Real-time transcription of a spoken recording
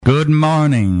Good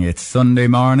morning. It's Sunday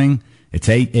morning. It's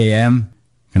 8 a.m.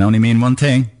 Can only mean one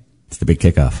thing. It's the big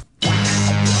kickoff.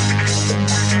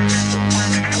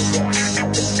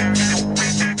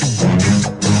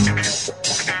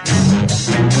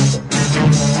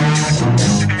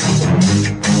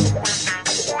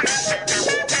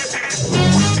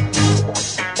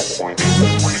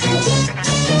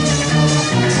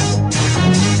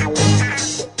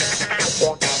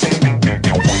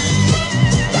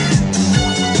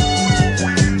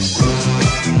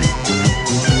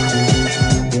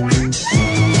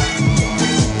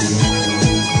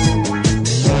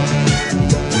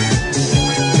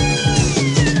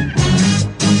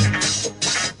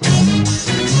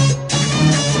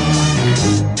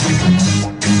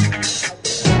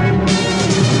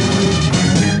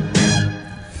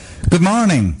 Good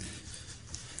morning.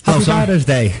 Happy Father's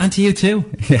Day. And to you too.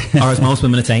 Or as most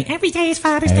women would say, every day is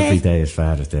Father's Day. Every day is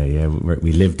Father's Day, yeah.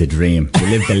 We live the dream.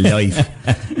 We live the life.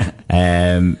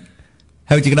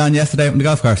 How'd you get on yesterday on the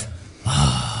golf course?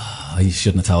 I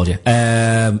shouldn't have told you.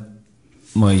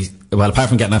 Apart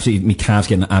from getting my calves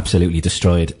getting absolutely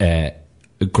destroyed, a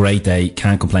great day,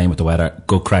 can't complain with the weather,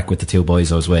 good crack with the two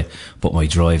boys I was with, but my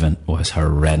driving was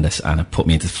horrendous and it put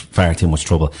me into far too much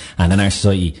trouble. And in our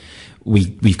society,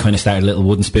 we've kind of started a little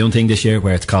wooden spoon thing this year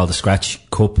where it's called the Scratch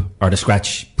Cup or the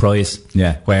Scratch Prize.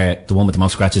 Yeah. Where the one with the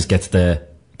most scratches gets the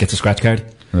scratch card.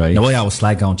 Right. Now I always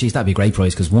slag going, geez, that'd be a great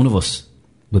prize because one of us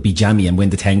would be jammy and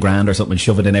win the 10 grand or something and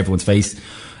shove it in everyone's face.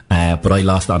 But I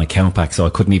lost on a count pack, so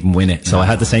I couldn't even win it. So I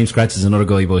had the same scratch as another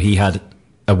guy, but he had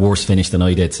a worse finish than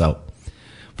I did, so.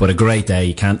 But a great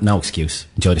day, no excuse.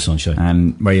 Enjoy the sunshine.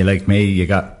 And were you like me, you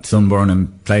got sunburn in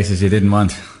places you didn't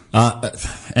want?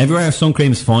 Everywhere sun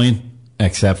cream is fine.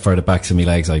 Except for the backs of my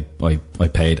legs, I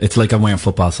paid. It's like I'm wearing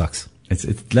football socks.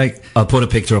 It's like... I'll put a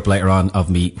picture up later on of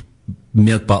me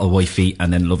milk bottle white feet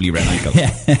and then lovely red ankles.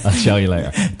 I'll show you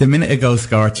later. The minute it goes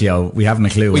scorchio, we haven't a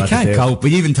clue what to do. We can't cope.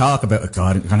 We even talk about,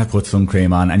 God, I'm going to put sun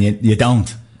cream on, and you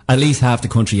don't. At least half the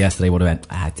country yesterday would have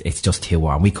went, it's just too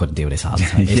warm. We couldn't do this all the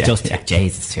time. It's just, jeez,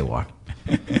 it's too warm.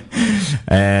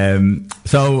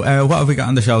 So what have we got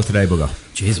on the show today, Buggo?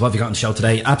 Jeez, what have we got on the show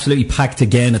today? Absolutely packed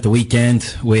again at the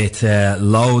weekend with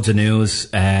loads of news.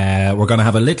 We're going to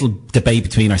have a little debate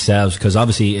between ourselves because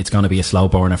obviously it's going to be a slow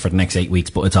burner for the next 8 weeks,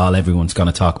 but it's all everyone's going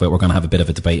to talk about. We're going to have a bit of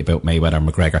a debate about Mayweather and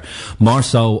Mcgregor, more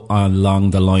so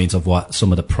along the lines of what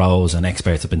some of the pros and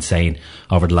experts have been saying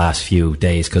over the last few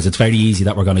days, because it's very easy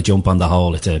that we're going to jump on the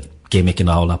whole, it's a gimmick and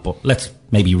all that, but let's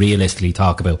maybe realistically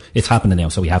talk about it's happening now,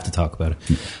 so we have to talk about it.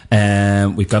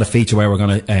 We've got a feature where we're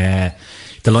going to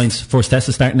the Lions' first test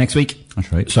is starting next week.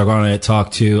 That's right. So we're going to talk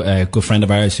to a good friend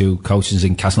of ours who coaches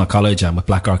in Castleknock College and with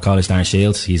Blackrock College, Darren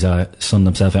Shiels. He's sunned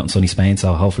himself out in sunny Spain,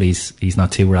 so hopefully he's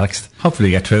not too relaxed. Hopefully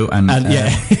get through, and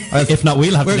yeah, if not, we're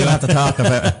going to have to talk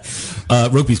about it.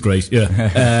 Rugby's great,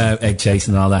 yeah. Egg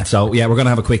chasing and all that. So yeah, we're going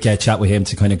to have a quick chat with him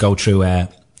to kind of go through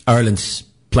Ireland's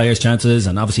players' chances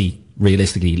and obviously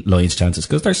realistically Lions' chances,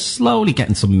 because they're slowly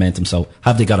getting some momentum. So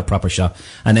have they got a proper shot?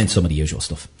 And then some of the usual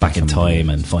stuff, back in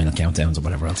time and final countdowns and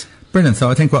whatever else. Brilliant. So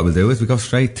I think what we'll do is we go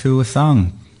straight to a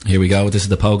song. Here we go. This is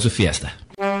the Pogues with Fiesta.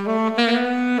 The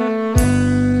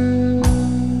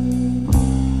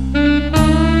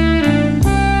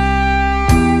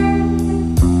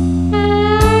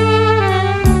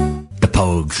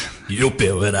Pogues. You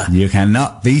build it up. You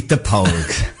cannot beat the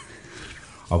Pogues.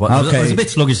 Okay. I was a bit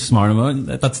sluggish this morning.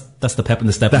 That's the pep and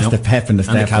the step. That's the pep and the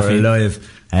step. We're live.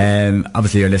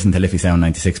 Obviously, you're listening to Liffey Sound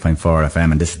 96.4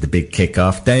 FM, and this is the big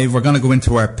kick-off. Dave, we're going to go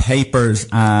into our papers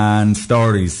and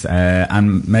stories,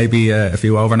 and maybe a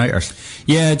few overnighters.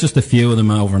 Yeah, just a few of them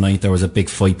overnight. There was a big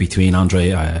fight between I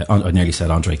nearly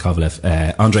said Andrei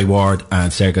Kovalev, Andre Ward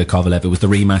and Sergei Kovalev. It was the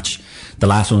rematch. The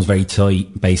last one was very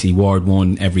tight. Basically, Ward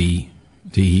won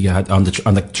he had on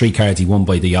the three cards. He won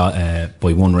by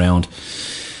one round.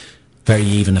 Very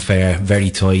even affair, very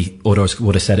tight. Others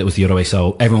would have said it was the other way.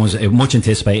 So everyone was much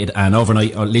anticipated. And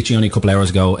overnight, literally only a couple of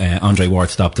hours ago, Andre Ward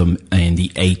stopped him in the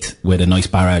 8th with a nice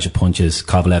barrage of punches.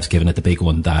 Kovalev's given it the big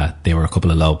one. That they were a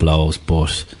couple of low blows,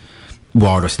 but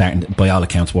Ward was by all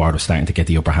accounts, to get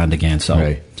the upper hand again. So,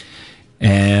 right.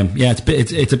 Yeah,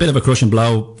 it's a bit of a crushing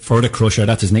blow for the Crusher.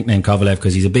 That's his nickname, Kovalev,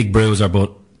 because he's a big bruiser,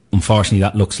 but unfortunately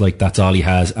that looks like that's all he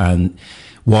has. And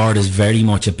Ward is very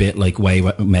much a bit like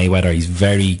Mayweather. He's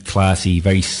very classy,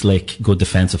 very slick, good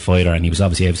defensive fighter, and he was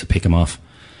obviously able to pick him off.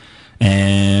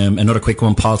 Another quick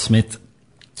one, Paul Smith.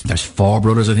 There's 4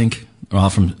 brothers, I think. They're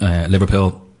all from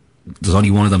Liverpool. There's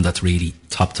only one of them that's really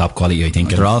top quality, I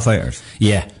think. They're all fighters?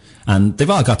 Yeah. And they've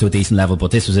all got to a decent level, but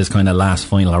this was his kind of last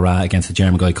final hurrah against a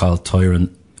German guy called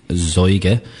Tyron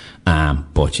Zoiga.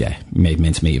 But yeah, made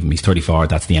mincemeat of him. He's 34.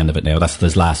 That's the end of it now. That's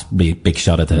his last big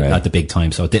shot at the big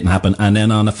time. So it didn't happen. And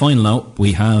then on a final note,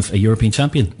 we have a European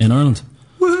champion in Ireland.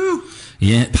 Woo!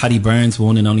 Yeah, Paddy Burns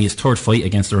won in only his third fight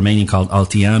against a Romanian called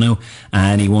Altiano,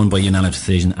 and he won by unanimous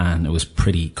decision, and it was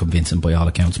pretty convincing by all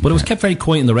accounts. But it was kept very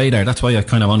quiet in the radar. That's why I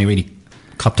kind of only really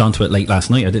copped onto it late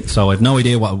last night. So I've no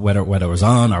idea whether it was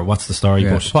on or what's the story.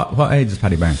 Yeah. But What age is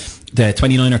Paddy Burns? The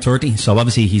 29 or 30. So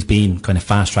obviously he's been kind of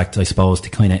fast tracked, I suppose, to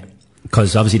kind of,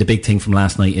 because obviously the big thing from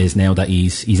last night is now that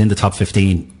he's in the top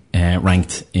 15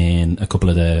 ranked in a couple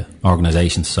of the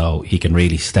organisations, so he can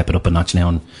really step it up a notch now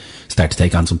and start to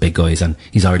take on some big guys. And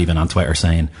he's already been on Twitter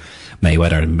saying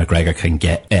Mayweather and Mcgregor can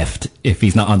get effed if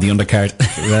he's not on the undercard.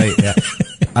 Right, yeah.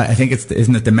 I think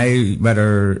isn't it the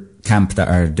Mayweather camp that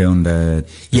are doing the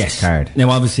card? Now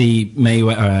obviously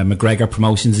McGregor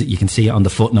promotions, you can see it on the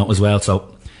footnote as well,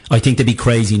 so I think they'd be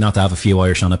crazy not to have a few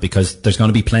Irish on it, because there's going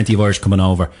to be plenty of Irish coming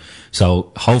over.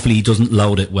 So hopefully he doesn't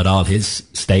load it with all his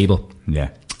stable. Yeah.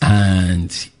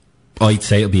 And I'd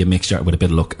say it'll be a mixture with a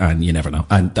bit of luck, and you never know.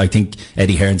 And I think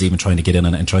Eddie Hearn's even trying to get in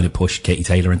on it and trying to push Katie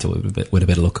Taylor into it with a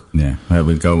bit of luck. Yeah, well,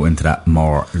 we'll go into that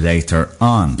more later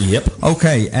on. Yep.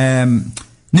 Okay,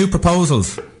 new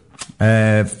proposals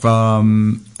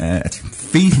from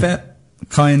FIFA,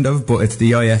 kind of, but it's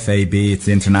the IFAB, it's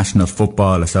the International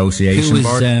Football Association. Who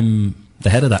Board. is the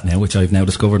head of that now, which I've now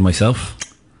discovered myself?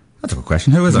 That's a good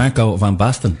question. Who is Marco van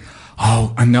Basten.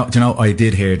 Oh, do you know, I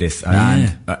did hear this,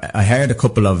 and I heard a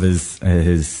couple of his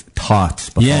thoughts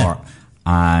before,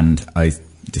 and I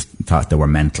just thought they were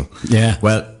mental. Yeah.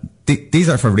 Well, these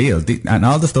are for real, and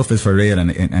all the stuff is for real,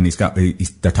 and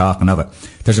they're talking of it.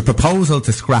 There's a proposal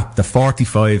to scrap the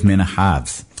 45-minute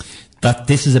halves.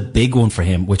 This is a big one for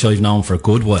him, which I've known for a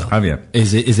good while. Have you?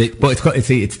 Is it? But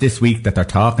it's this week that they're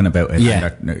talking about it.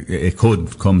 Yeah. And it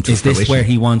could come to fruition. Is this where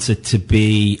he wants it to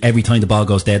be every time the ball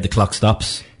goes dead, the clock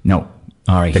stops? No.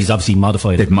 Alright, he's obviously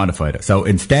modified it. They've modified it. So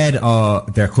instead,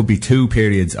 there could be 2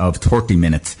 periods of 30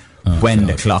 minutes when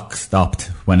the clock stopped,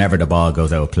 whenever the ball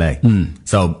goes out of play.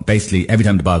 So basically, every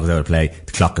time the ball goes out of play,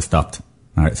 the clock is stopped.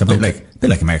 Alright, so a bit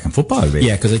like American football, really.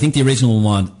 Yeah, because I think the original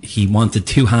one, he wanted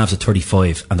 2 halves of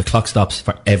 35, and the clock stops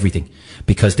for everything,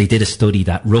 because they did a study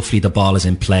that roughly the ball is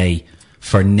in play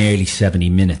for nearly 70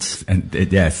 minutes. And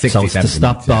 60, so it's to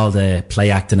stop all the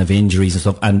play acting of injuries and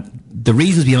stuff. And the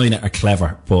reasons behind it are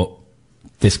clever, but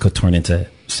this could turn into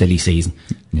silly season.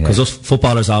 Because us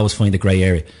footballers always find the grey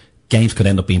area. Games could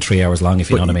end up being 3 hours long, if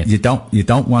you know what I mean. You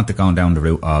don't want to go down the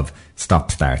route of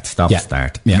start.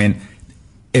 Yeah. I mean,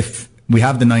 if we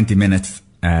have the 90 minutes,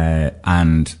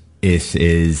 and it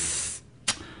is,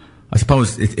 I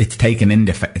suppose it's taken in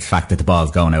the fact that the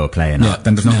ball's going out of play and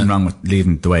then there's nothing wrong with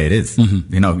leaving it the way it is.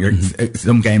 You know,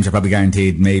 some games are probably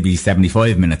guaranteed maybe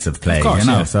 75 minutes of play, of course,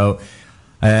 you know, so,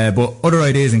 but other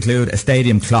ideas include a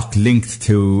stadium clock linked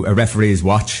to a referee's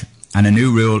watch, and a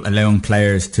new rule allowing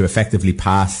players to effectively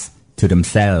pass to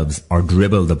themselves or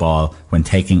dribble the ball when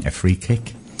taking a free kick.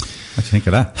 What do you think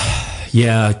of that?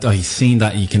 Yeah, I've seen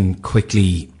that you can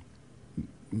quickly,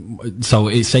 so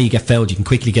say you get fouled, you can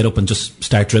quickly get up and just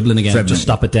start dribbling again, just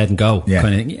stop it dead and go. Yeah.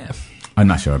 Kind of, yeah. I'm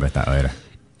not sure about that either.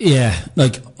 Yeah,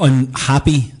 like, I'm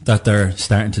happy that they're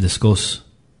starting to discuss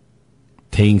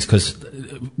things, because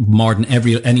more than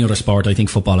any other sport, I think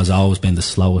football has always been the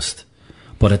slowest.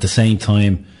 But at the same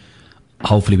time,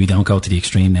 hopefully we don't go to the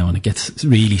extreme now and it gets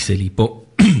really silly. But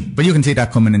but you can see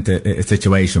that coming into a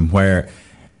situation where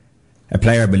a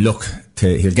player will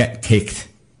he'll get kicked,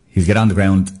 he'll get on the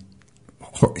ground,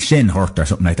 shin hurt or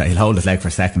something like that, he'll hold his leg for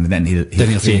a second, and then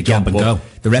he'll see a gap and go.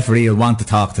 The referee will want to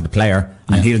talk to the player,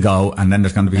 and he'll go, and then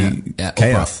there's going to be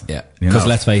chaos. Yeah, because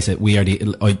let's face it,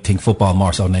 I think football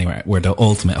more so than anywhere, we're the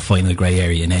ultimate of finding the grey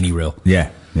area in any rule.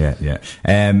 Yeah.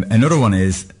 Another one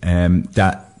is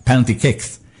that penalty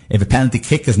kicks. If a penalty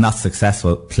kick is not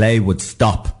successful, play would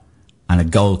stop and a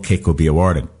goal kick would be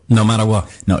awarded. No matter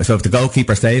what? No, so if the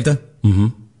goalkeeper saved it,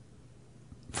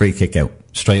 free kick out.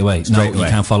 Straight away? You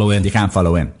can't follow in? You can't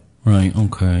follow in. Right,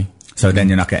 okay. So then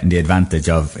you're not getting the advantage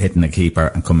of hitting the keeper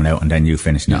and coming out and then you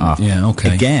finishing it off. Yeah,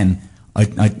 okay. Again,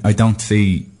 I don't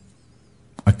see,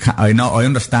 I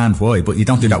understand why, but you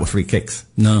don't do that with free kicks.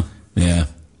 No, yeah.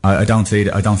 I don't see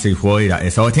why that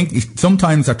is. So I think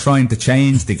sometimes they're trying to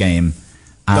change the game.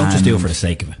 Don't just do it for the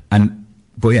sake of it.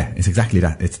 But yeah, it's exactly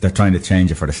that. They're trying to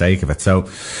change it for the sake of it. So,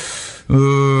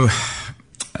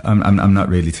 I'm not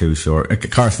really too sure. Of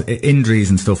course, injuries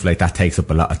and stuff like that takes up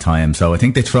a lot of time. So I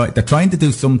think they're trying to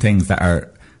do some things that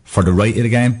are for the right of the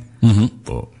game.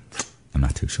 But I'm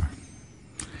not too sure.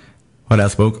 What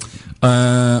else, spoke?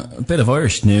 A bit of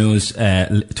Irish news.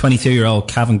 22-year-old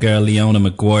Cavan girl Leona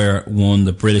Maguire won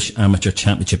the British Amateur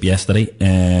Championship yesterday.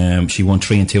 She won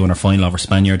 3-2 in her final over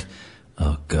Spaniard.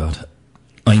 Oh, God.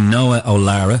 Inoa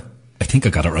O'Lara. I think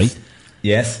I got it right.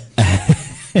 Yes.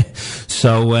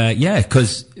 So,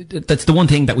 because that's the one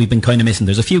thing that we've been kind of missing.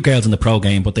 There's a few girls in the pro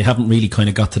game, but they haven't really kind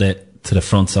of got to the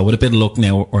front. So with a bit of luck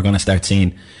now, we're going to start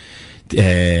seeing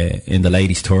in the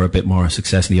ladies tour a bit more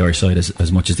success in the Irish side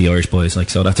as much as the Irish boys.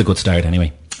 So that's a good start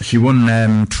anyway. She won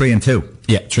 3-2.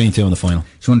 Yeah, 3-2 in the final.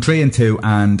 She won 3-2,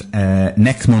 and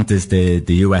next month is the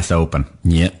US Open.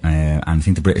 Yeah, and I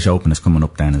think the British Open is coming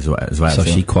up then as well. So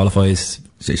she qualifies.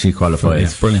 She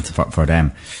qualifies. Brilliant for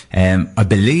them. I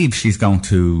believe she's going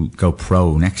to go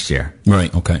pro next year.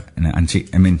 Right. Okay. And I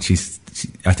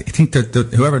think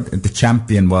whoever the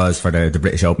champion was for the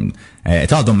British Open,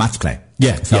 it's all done match play.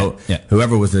 Yeah. So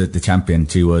whoever was the champion,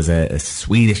 she was a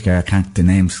Swedish girl. I can't the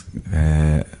names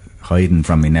hiding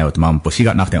from me now at the moment, but she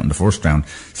got knocked out in the first round.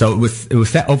 So it was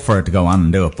set up for her to go on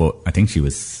and do it, but I think she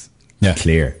was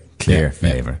clear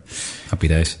favourite. Happy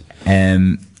days.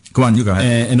 Go on, you go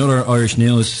ahead. In other Irish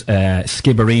news,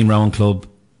 Skibbereen Rowing Club,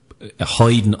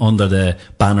 hiding under the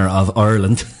banner of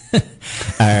Ireland,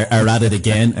 are at it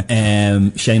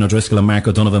again. Shane O'Driscoll and Mark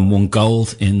O'Donovan won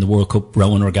gold in the World Cup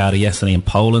rowing regatta yesterday in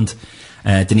Poland.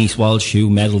 Denise Walsh,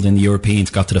 who medalled in the Europeans,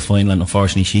 got to the final, and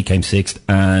unfortunately she came sixth.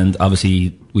 And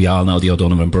obviously we all know the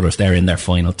O'Donovan brothers, they're in their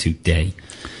final today.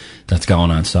 That's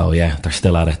going on. So yeah, they're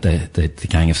still at it, the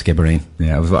gang of Skibbereen.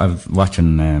 Yeah, I was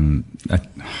watching, I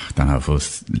don't know if it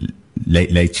was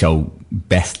Late Show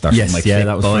Best or something like that. Yeah,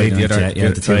 that was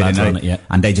the two lads on it,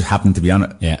 and they just happened to be on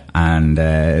it. Yeah. And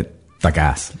they're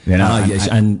gas, you know.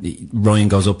 And Ryan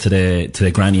goes up to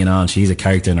the granny and all, and she's a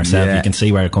character in herself. Yeah. You can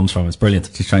see where it comes from. It's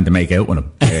brilliant. She's trying to make out with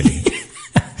him, really.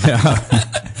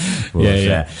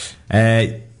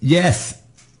 Yes,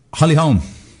 Holly Holm.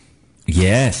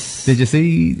 Yes. Did you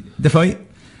see the fight?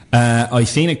 I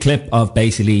seen a clip of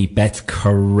basically Beth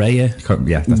Correa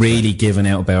really giving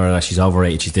out about her that she's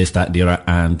overrated, she's this, that and the other.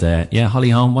 And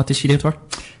Holly Holm, what did she do to her?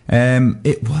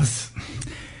 It was...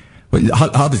 Well,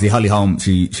 obviously Holly Holm,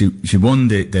 she won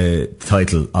the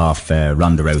title off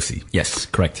Ronda Rousey. Yes,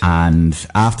 correct. And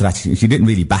after that, she didn't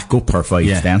really back up her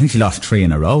fights. Then I think she lost 3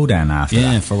 in a row then after that.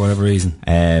 Yeah, for whatever reason.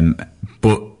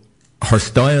 But her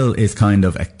style is kind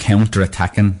of a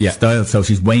counter-attacking style, so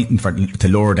she's waiting to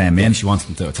lure them in. She wants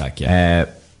them to attack, her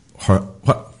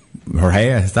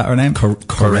hair, is that her name?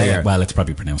 Correa. Well, it's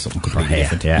probably pronounced something completely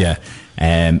different.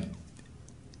 Yeah.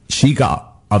 She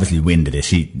got, obviously, wind of this.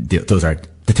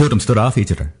 The two of them stood off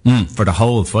each other for the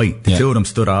whole fight. The two of them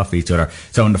stood off each other.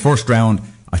 So in the first round,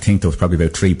 I think there was probably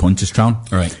about 3 punches thrown.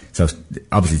 Right. So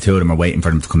obviously two of them are waiting for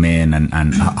them to come in,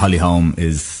 and Holly Holm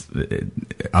is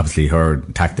obviously her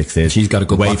tactics is she's got a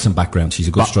good boxing background. She's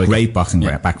a good striker. Great boxing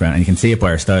background, and you can see it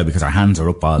by her style because her hands are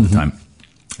up all the time.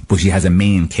 But she has a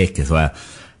mean kick as well.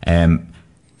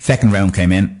 Second round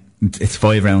came in. It's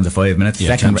 5 rounds of 5 minutes.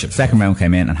 Yeah, second round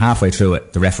came in, and halfway through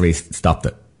it, the referee stopped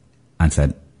it and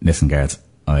said, "Listen, girls,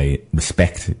 I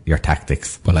respect your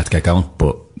tactics. Well, let's get going.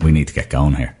 But we need to get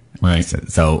going here." Right.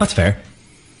 So that's fair.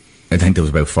 I think there was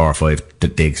about 4 or 5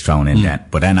 digs thrown in then.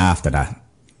 But then after that,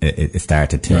 it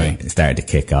started to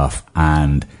kick off.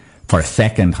 And for a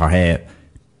second, her hair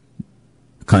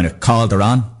kind of called her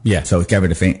on. Yeah. So it gave her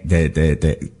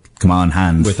the come on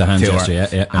hands. With the hand gesture,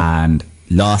 yeah. And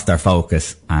lost her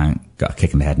focus and got a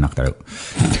kick in the head, knocked her out.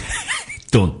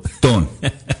 Done.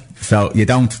 So you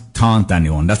don't taunt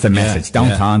anyone. That's the message.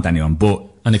 Don't taunt anyone.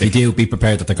 And if you do, be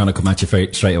prepared that they're going to come at you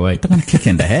straight away. They're going to kick you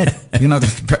in the head. You know,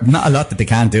 there's not a lot that they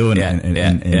can't do in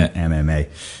MMA.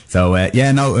 So,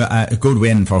 a good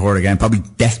win for her again. Probably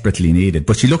desperately needed.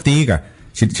 But she looked eager.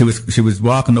 She was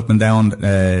walking up and down.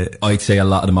 I'd say a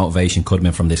lot of the motivation could have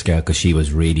been from this girl because she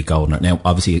was really going. Now,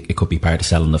 obviously, it could be part of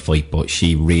selling the fight, but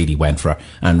she really went for her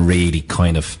and really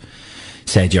kind of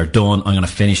said, "You're done. I'm going to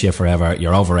finish you forever.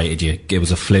 You're overrated. It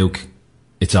was a fluke.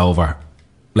 It's over.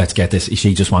 Let's get this."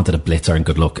 She just wanted a blitzer and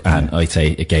good luck, and I'd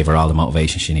say it gave her all the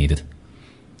motivation she needed.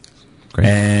 Great.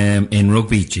 In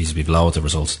rugby, Jesus, we've loads of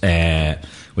results.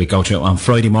 We go through on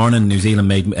Friday morning. New Zealand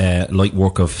made light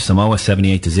work of Samoa,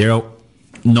 78-0.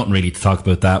 Nothing really to talk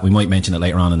about that. We might mention it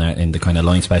later on in the kind of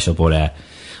line special, but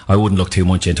I wouldn't look too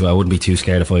much into it. I wouldn't be too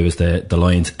scared if I was the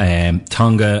Lions.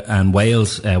 Tonga and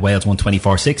Wales. Wales won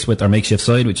 24-6 with their makeshift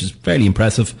side, which is fairly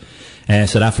impressive.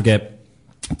 South Africa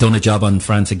done a job on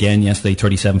France again yesterday,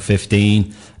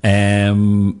 37-15.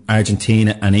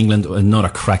 Argentina and England, another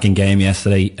cracking game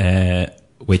yesterday,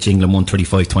 which England won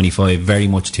 35-25, very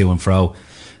much to and fro.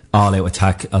 all-out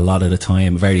attack a lot of the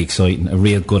time. Very exciting. A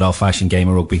real good old-fashioned game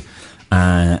of rugby.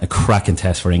 A cracking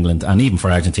test for England and even for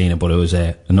Argentina, but it was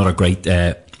another great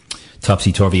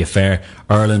topsy-turvy affair.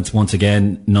 Ireland, once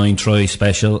again, 9 try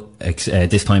special,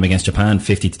 this time against Japan,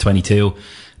 50-22.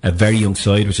 A very young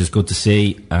side, which is good to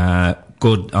see.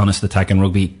 Good, honest attack in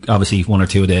rugby. Obviously, one or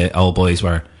two of the old boys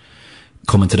were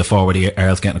coming to the forward here.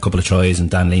 Earl's getting a couple of tries and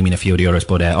Dan Leamy and a few of the others,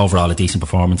 but overall a decent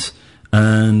performance.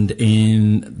 And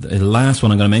in the last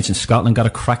one I'm going to mention, Scotland got a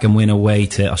cracking win away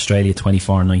to Australia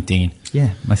 24-19.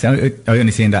 Yeah, I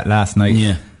only seen that last night.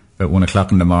 Yeah. At 1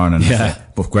 o'clock in the morning. Yeah.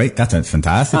 But great, that's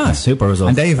fantastic. Super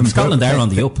result. And Scotland there on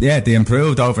the up. Yeah, they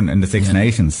improved over in the Six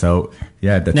Nations. So,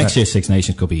 yeah. Next year's Six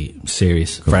Nations could be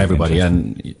serious for everybody.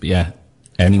 And, yeah,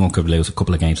 anyone could lose a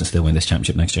couple of games and still win this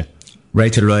championship next year.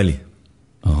 Rachel Riley.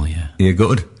 Oh, yeah. Are you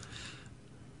good?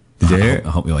 Did you hear? I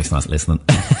hope your wife's not listening.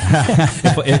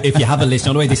 if you have a list, you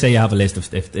know the way they say you have a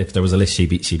list, if there was a list,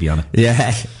 she'd be on it. Yeah.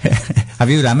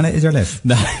 Have you laminated your list?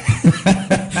 No.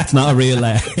 It's not a real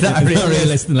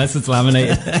list unless it's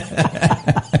laminated.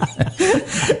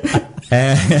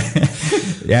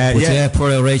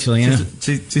 Poor old Rachel, yeah.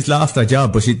 She's lost her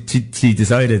job, but she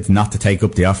decided not to take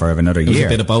up the offer of another year. It was a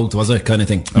bit of both, was it, kind of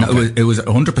thing? No, it was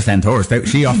 100% hers.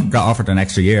 She got offered an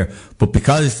extra year, but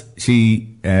because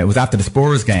she was after the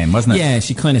Spurs game, wasn't it? Yeah,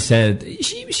 she kind of said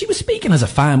she was speaking as a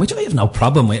fan, which I have no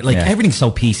problem with. Like, everything's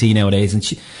so PC nowadays, and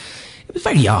it was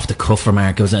very off the cuff for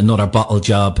Mark. It was another bottle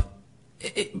job.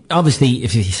 Obviously,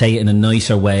 if you say it in a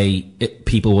nicer way,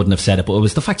 people wouldn't have said it, but it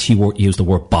was the fact she used the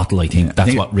word bottle, I think.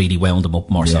 That's what really wound them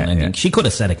up more so than anything. She could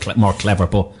have said it more clever,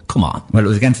 but come on. Well, it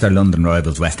was against their London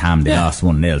rivals, West Ham. They lost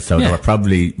 1-0, so they were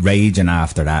probably raging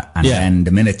after that. And then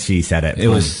the minute she said it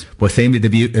was... But same with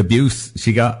the abuse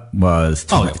she got was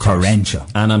torrential.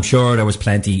 And I'm sure there was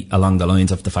plenty along the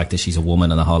lines of the fact that she's a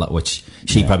woman and a whole lot, which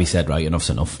she probably said, right,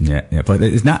 enough's enough. Yeah, but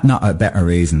is that not a better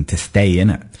reason to stay in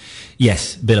it?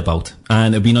 Yes, a bit of both.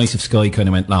 And it'd be nice if Sky kind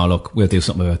of went, no, look, we'll do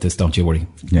something about this, don't you worry.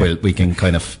 We can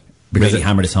kind of really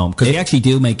hammer this home. Because they actually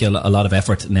do make a lot of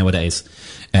effort nowadays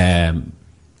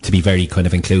to be very kind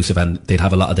of inclusive, and they'd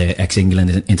have a lot of the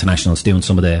ex-England internationals doing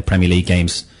some of the Premier League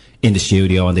games in the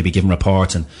studio, and they'd be giving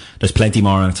reports, and there's plenty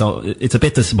more. And so it's a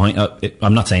bit disappointing.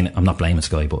 I'm not blaming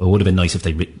Sky, but it would have been nice if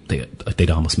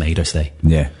they'd almost made her stay.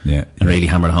 Yeah. And really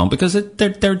hammer it home, because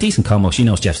they're a decent combo. She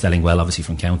knows Jeff Stelling well, obviously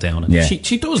from Countdown, and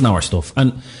she does know her stuff.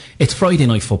 And it's Friday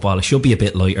night football. It should be a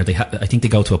bit lighter. I think they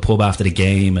go to a pub after the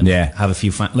game and have a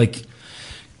few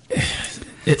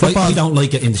we don't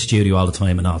like it in the studio all the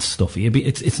time and all stuff.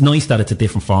 It's nice that it's a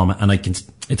different format, and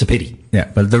it's a pity.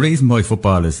 Yeah, well, the reason why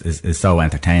football is so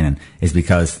entertaining is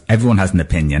because everyone has an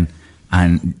opinion,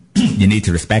 and you need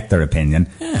to respect their opinion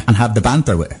and have the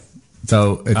banter with it.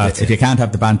 So if you can't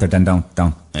have the banter, then don't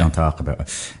talk about it.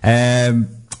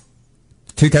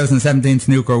 2017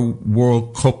 Snooker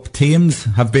World Cup teams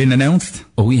have been announced.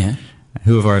 Oh yeah.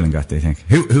 Who have Ireland got, do you think?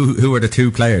 Who are the 2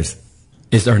 players?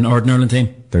 Is there an Northern Ireland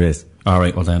team? There is. All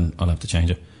right, well then I'll have to change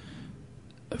it.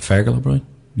 Fergal O'Brien?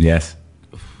 Yes.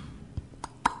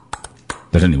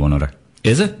 There's only one other.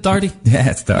 Is it? Darty?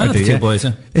 Yeah, it's Darty. That's 2 boys,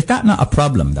 yeah. Is that not a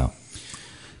problem, though?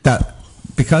 That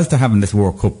because they're having this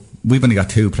World Cup, we've only got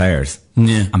 2 players.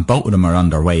 Yeah. And both of them are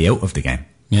on their way out of the game.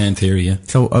 Yeah, in theory, yeah.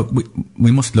 So we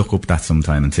must look up that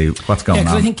sometime and see what's going on.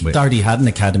 Yeah, because I think Darty had an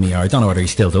academy, or I don't know whether he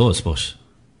still does, but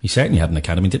he certainly had an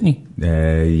academy, didn't he?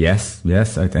 Yes,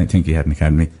 I think he had an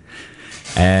academy.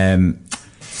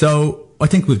 So I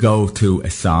think we'll go to a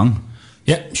song.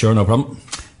 Yeah, sure, no problem.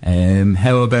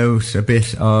 How about a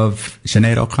bit of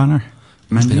Sinead O'Connor?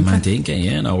 A bit of Mandinka,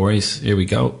 yeah, no worries. Here we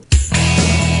go.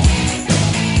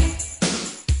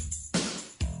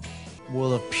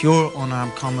 World of pure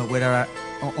unarmed combat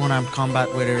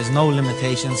where there is no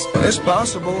limitations. It's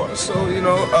possible. So it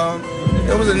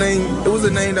was a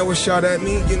name that was shot at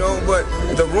me, but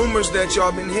the rumors that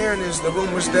y'all been hearing is the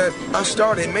rumors that I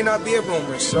started. It may not be a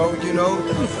rumor, so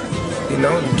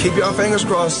keep your fingers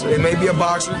crossed. It may be a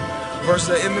boxer versus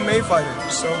an MMA fighter,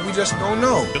 so we just don't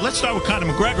know. Let's start with Conor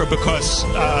McGregor, because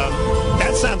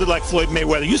that sounded like Floyd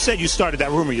Mayweather. You said you started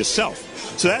that rumor yourself,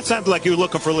 so that sounded like you were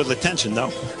looking for a little attention,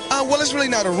 no? Well, it's really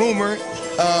not a rumor.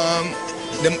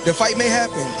 The fight may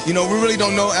happen. We really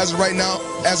don't know as of right now.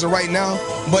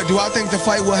 But do I think the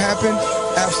fight will happen?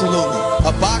 Absolutely.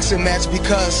 A boxing match,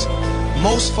 because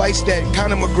most fights that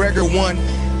Conor McGregor won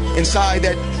inside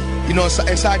the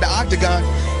octagon,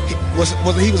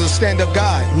 he was a stand-up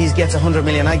guy. He gets 100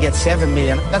 million, I get 7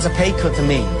 million. That's a pay cut to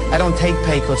me. I don't take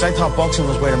pay cuts. I thought boxing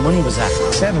was where the money was at.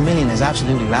 7 million is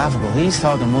absolutely laughable. He's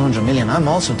talking 100 million. I'm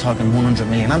also talking 100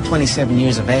 million. I'm 27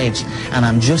 years of age, and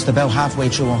I'm just about halfway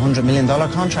through a $100 million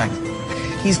contract.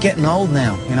 he's getting old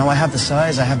now. You know, I have the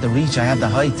size, I have the reach, I have the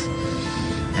height.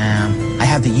 I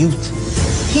have the youth.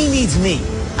 He needs me.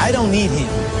 I don't need him.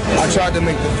 I tried to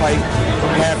make the fight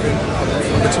happen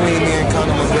between me and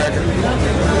Conor McGregor.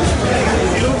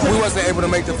 We wasn't able to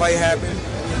make the fight happen,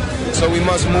 so we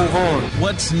must move on.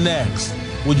 What's next?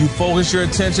 Would you focus your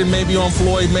attention maybe on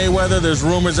Floyd Mayweather? There's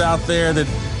rumors out there that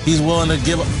he's willing to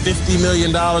give up $50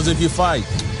 million if you fight.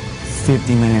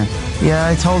 50 million. Yeah,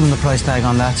 I told him the price tag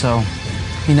on that, so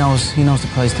he knows the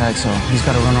price tag, so he's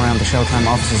got to run around the Showtime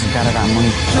offices and gather that money.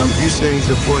 You saying he's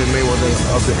the Floyd Mayweather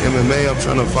of the MMA? I'm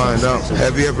trying to find out.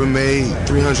 Have you ever made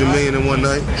 300 million in one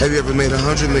night? Have you ever made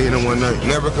 100 million in one night?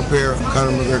 Never compare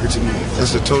Conor McGregor to me.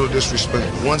 It's a total disrespect.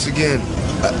 Once again,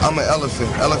 I'm an elephant.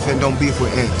 Elephant don't beef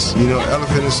with ants. You know,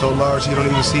 elephant is so large you don't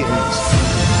even see ants.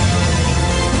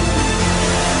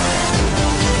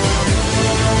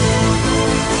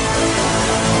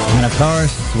 And of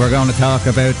course, we're going to talk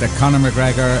about the Conor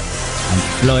McGregor and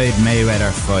Floyd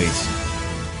Mayweather fight.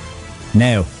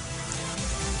 Now,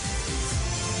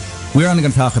 we're only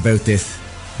going to talk about this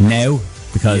now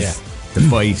because the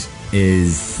fight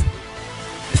is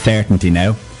a certainty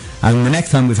now. And the next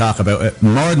time we talk about it,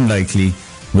 more than likely,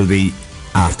 will be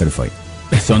after the fight.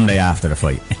 Sunday after the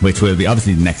fight, which will be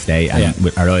obviously the next day, and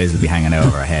our eyes will be hanging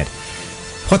over our head.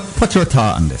 What's your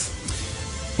thought on this?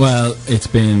 Well, it's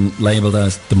been labelled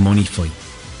as the money fight,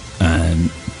 and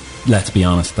let's be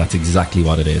honest, that's exactly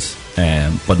what it is.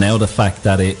 But now the fact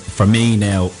that for me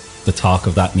now, the talk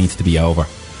of that needs to be over,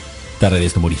 that it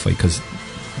is the money fight, because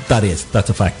that's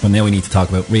a fact. But now we need to talk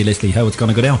about realistically how it's going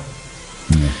to go down.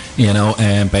 You know,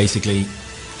 basically,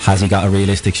 has he got a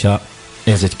realistic shot?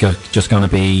 Is it just going to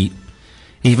be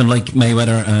even like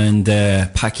Mayweather and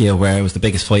Pacquiao, where it was the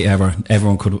biggest fight ever?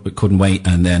 Everyone couldn't wait,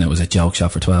 and then it was a joke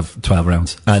shot for 12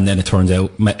 rounds. And then it turns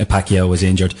out Pacquiao was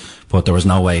injured, but there was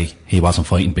no way he wasn't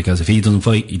fighting, because if he doesn't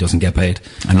fight, he doesn't get paid.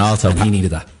 And also, he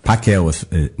needed that. Pacquiao was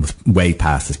way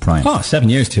past his prime. 7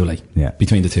 years too late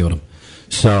between the two of them.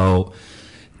 So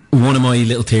one of my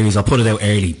little theories, I'll put it out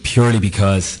early, purely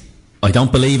because I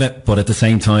don't believe it, but at the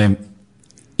same time,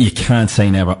 you can't say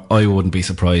never. I wouldn't be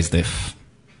surprised if,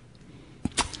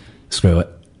 screw it,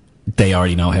 they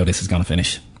already know how this is going to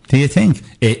finish. Do you think?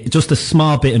 Just a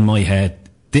small bit in my head.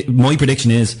 My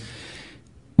prediction is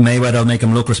Mayweather will make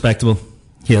him look respectable.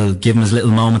 He'll give him his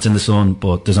little moments in the sun,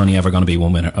 but there's only ever going to be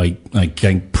one winner. I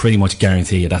can pretty much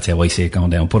guarantee you that's how I see it going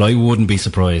down. But I wouldn't be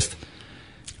surprised.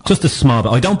 Just a small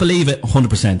bit. I don't believe it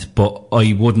 100%, but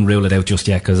I wouldn't rule it out just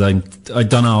yet, because I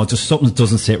don't know, just something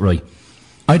doesn't sit right.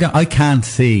 I can't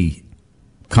see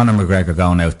Conor McGregor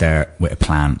going out there with a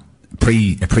plan, a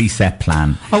preset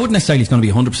plan. I wouldn't necessarily it's going to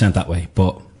be 100% that way,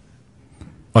 but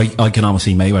I can almost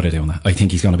see Mayweather doing that. I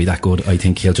think he's going to be that good. I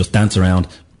think he'll just dance around,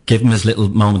 give him his little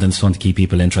moment in the sun to keep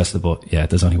people interested, but yeah,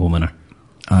 there's only one winner.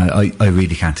 I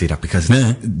really can't see that, because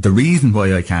the reason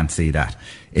why I can't see that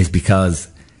is because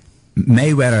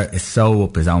Mayweather is so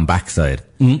up his own backside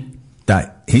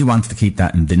that he wants to keep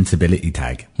that invincibility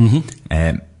tag.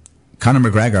 Conor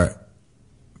McGregor,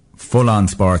 full-on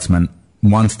sportsman,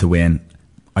 wants to win.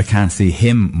 I can't see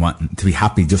him wanting to be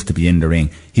happy just to be in the ring.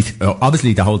 He's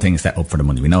obviously, the whole thing is set up for the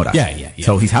money. We know that. Yeah.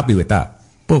 So he's happy with that.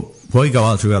 But why go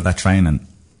all through all that training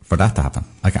for that to happen?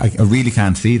 I really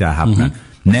can't see that happening.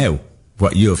 Now,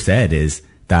 what you have said is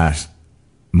that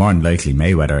more than likely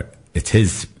Mayweather, it's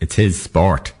his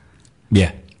sport.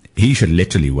 Yeah. He should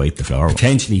literally wipe the floor.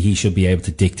 Potentially, he should be able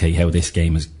to dictate how this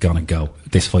game is going to go.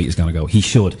 This fight is going to go. He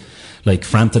should. Like,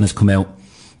 Frampton has come out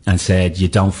and said, you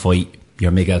don't fight your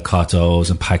Miguel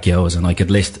Cottos and Pacquiaos, and I could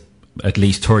list at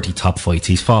least 30 top fights.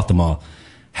 He's fought them all.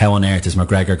 How on earth is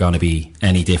McGregor going to be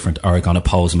any different or going to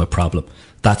pose him a problem?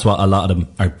 That's what a lot of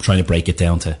them are trying to break it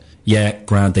down to. Yeah,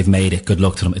 grand, they've made it. Good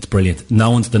luck to them. It's brilliant. No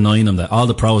one's denying them that. All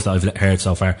the pros that I've heard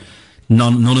so far,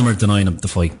 none of them are denying them the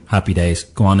fight. Happy days.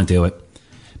 Go on and do it.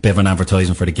 Bit of an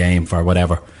advertisement for the game, for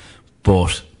whatever.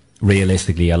 But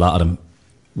realistically, a lot of them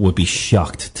would be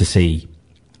shocked to see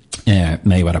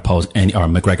Mayweather pose any, or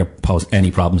McGregor pose any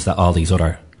problems that all these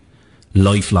other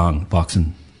lifelong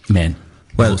boxing men.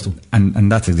 Well,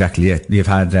 and that's exactly it. You've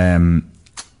had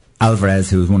Alvarez,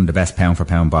 who's one of the best pound for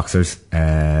pound boxers,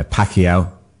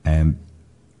 Pacquiao,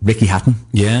 Ricky Hatton.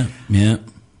 Yeah.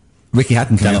 Ricky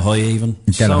Hatton came out. Even.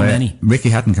 So many. Ricky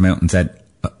Hatton came out and said,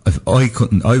 if I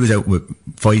was out with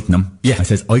fighting him. Yeah. I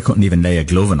says, I couldn't even lay a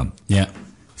glove on him. Yeah.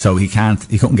 So he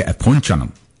couldn't get a punch on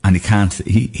him. And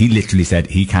he literally said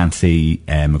he can't see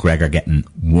McGregor getting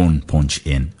one punch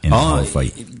in the whole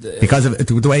fight. Because of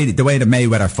the way that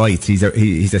Mayweather fights, he's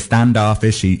a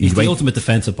standoffish. He's the ultimate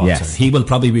defensive boxer. Yes. He will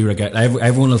probably be regarded.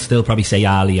 Everyone will still probably say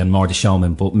Ali and more the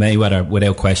showman, but Mayweather,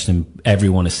 without question,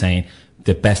 everyone is saying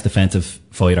the best defensive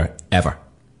fighter ever,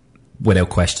 without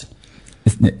question.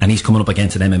 And he's coming up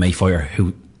against an MMA fighter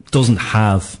who doesn't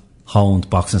have honed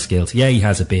boxing skills. Yeah, he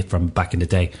has a bit from back in the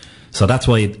day. So that's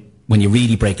why when you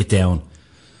really break it down,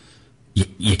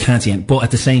 you can't see it. But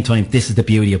at the same time, this is the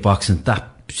beauty of boxing. That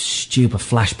stupid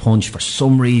flash punch for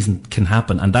some reason can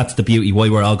happen, and that's the beauty why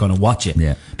we're all going to watch it.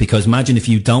 Yeah. Because imagine if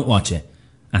you don't watch it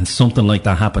and something like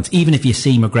that happens, even if you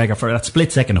see McGregor for that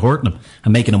split second hurting him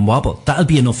and making him wobble, that'll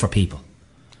be enough for people.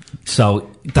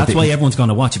 So that's why everyone's going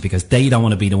to watch it, because they don't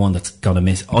want to be the one that's going to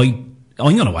miss. I'm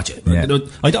going to watch it. Yeah.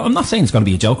 I'm not saying it's going to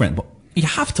be a joke or anything, but you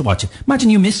have to watch it. Imagine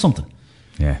you miss something.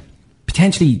 Yeah.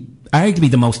 Potentially,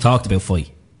 arguably the most talked about fight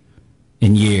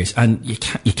in years, and you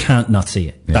can't not see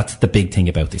it. Yeah. That's the big thing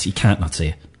about this. You can't not see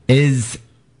it. Is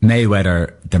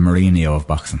Mayweather the Mourinho of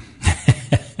boxing?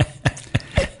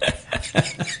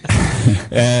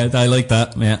 I like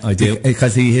that. Yeah, I do.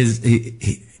 Because he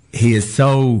is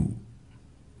so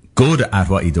good at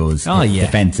what he does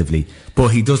defensively, but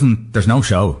he doesn't. There's no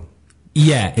show.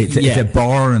 Yeah, it's a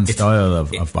boring style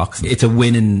of boxing. It's a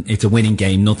winning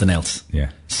game, nothing else. Yeah,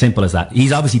 simple as that.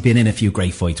 He's obviously been in a few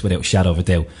great fights without a shadow of a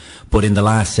doubt, but in the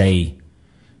last, say,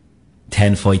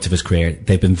 10 fights of his career,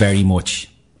 they've been very much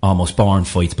almost boring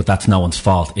fights. But that's no one's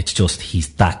fault. It's just he's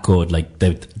that good. Like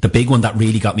the big one that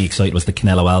really got me excited was the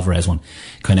Canelo Alvarez one,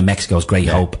 kind of Mexico's Great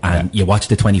Hope. And you watch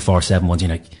the 24/7 ones,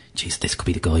 you're like, geez, this could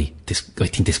be the guy. I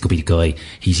think this could be the guy.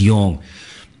 He's young.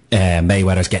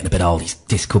 Mayweather's getting a bit old.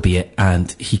 This could be it. And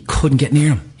he couldn't get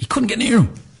near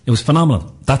him. It was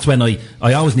phenomenal. That's when I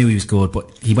always knew he was good,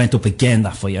 but he went up again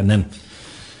that fight. And then,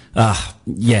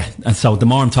 And so the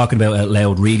more I'm talking about it out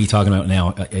loud, really talking about it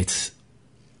now, it's,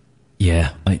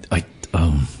 I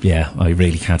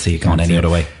really can't see it going any other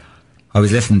way. I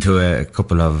was listening to a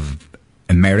couple of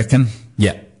American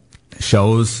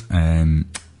shows.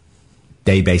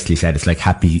 They basically said it's like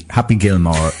Happy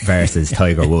Gilmore versus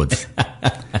Tiger Woods.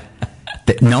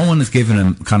 No one is giving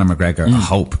him Conor McGregor a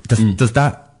hope. Is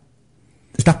that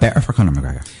better for Conor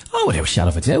McGregor? Oh, without a shadow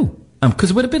of a doubt.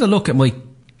 Because with a bit of luck, it might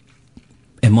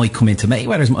come into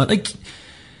Mayweather's. Like,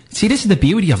 see, this is the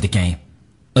beauty of the game.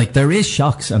 Like, there is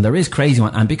shocks and there is crazy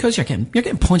one, and because you're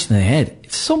getting punched in the head,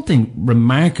 something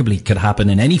remarkably could happen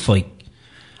in any fight,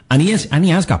 and he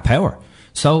has got power,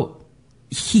 so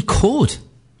he could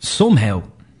somehow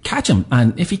catch him,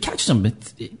 and if he catches him,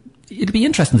 it'll be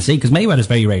interesting to see, because Mayweather's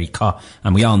very rarely caught,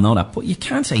 and we all know that, but you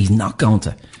can't say he's not going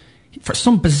to. For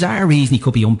some bizarre reason, he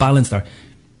could be unbalanced, or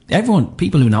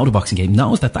people who know the boxing game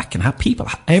knows that can happen.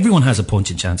 Everyone has a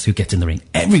punching chance who gets in the ring.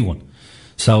 Everyone.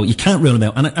 So you can't rule him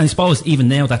out. And I suppose even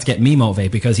now that's getting me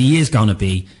motivated, because he is going to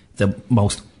be the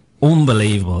most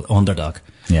unbelievable underdog.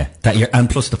 Yeah. And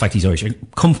plus the fact he's Irish.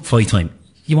 Come fight time,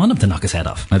 you want him to knock his head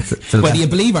off. Whether you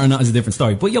believe it or not is a different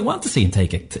story, but you want to see him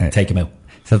take him out.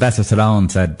 Sylvester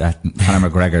Stallone said that Conor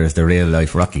McGregor is the real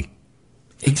life Rocky.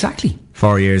 Exactly.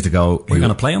 4 years ago, we're going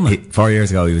to play on that. 4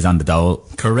 years ago, he was on the dole.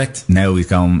 Correct. Now he's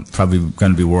probably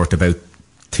going to be worth about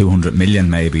 200 million,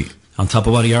 maybe. On top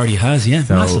of what he already has, yeah.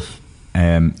 So, massive.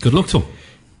 Good luck to him.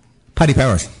 Paddy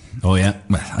Powers. Oh, yeah.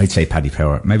 Well, I'd say Paddy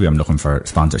Power. Maybe I'm looking for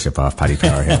sponsorship off Paddy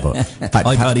Power here, but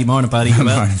hi, Paddy. Morning, Paddy.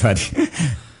 Morning, Paddy.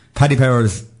 Paddy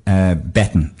Powers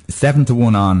betting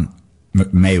 7-1 on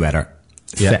Mayweather,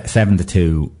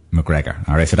 7-2 McGregor.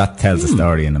 All right, so that tells the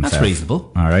story in himself. That's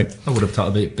reasonable. All right, I would have thought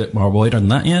a bit more wider than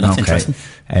that. Yeah, that's interesting.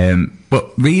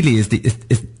 But really, is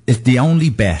the only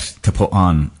bet to put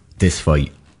on this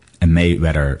fight a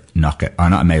Mayweather knockout, or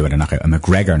not a Mayweather knockout, a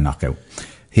McGregor knockout.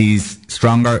 He's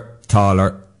stronger,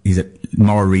 taller, he's at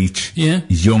more reach,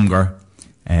 he's younger,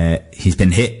 he's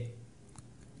been hit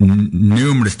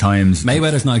numerous times.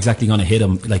 Mayweather's not exactly going to hit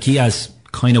him. Like, he has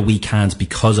kind of weak hands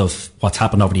because of what's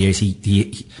happened over the years.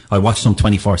 I watched some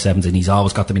 24/7s and he's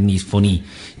always got them in these funny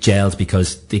gels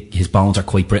because his bones are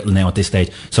quite brittle now at this stage.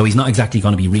 So he's not exactly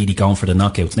going to be really going for the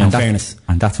knockouts. Now, in fairness.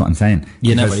 And that's what I'm saying.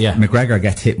 McGregor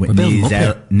gets hit with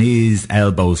knees,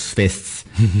 elbows, fists,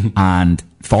 and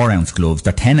 4-ounce gloves.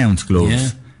 They're 10-ounce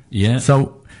gloves. Yeah.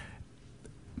 So,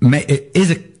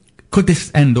 could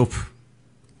this end up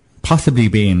possibly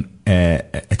being a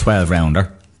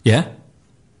 12-rounder? Yeah.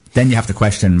 Then you have to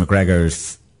question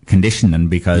McGregor's conditioning,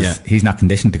 because he's not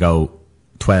conditioned to go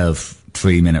 12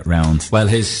 3-minute rounds. Well,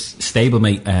 his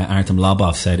stablemate Artem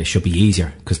Lobov said it should be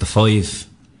easier, because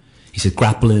he said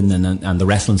grappling and the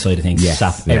wrestling side of things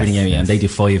sap everything out, and they do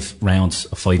 5 rounds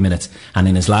of 5 minutes. And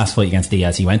in his last fight against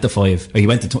Diaz, he went to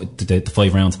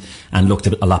 5 rounds and looked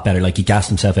a lot better. Like, he gassed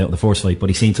himself out in the first fight, but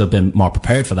he seemed to have been more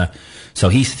prepared for that. So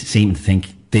he seemed to think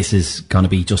this is going to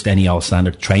be just any old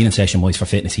standard training session wise for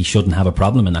fitness. He shouldn't have a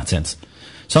problem in that sense.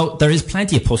 So there is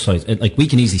plenty of plus sides. Like, we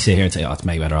can easily sit here and say, oh, it's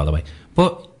Mayweather all the way.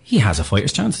 But he has a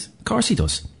fighter's chance. Of course he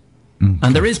does.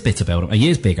 And there is bits about him. He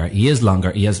is bigger. He is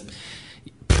longer. He has.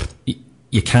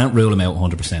 You can't rule him out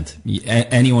 100%.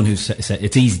 Anyone who's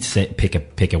it's easy to say,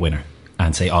 pick a winner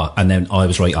and say, oh, and then I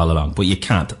was right all along. But you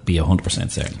can't be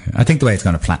 100% certain. I think the way it's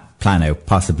going to plan out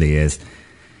possibly is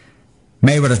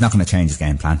Mayweather's not going to change his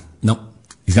game plan. No,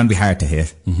 he's going to be hard to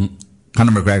hit.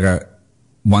 Conor McGregor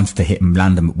wants to hit him,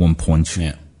 land him with one punch.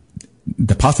 Yeah.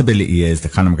 The possibility is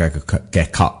that Conor McGregor could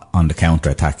get caught on the counter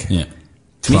attack. Yeah.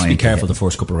 You need to be careful the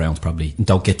first couple of rounds, probably. And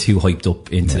don't get too hyped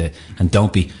up into it. And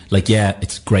don't be like, yeah,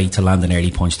 it's great to land an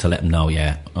early punch to let him know,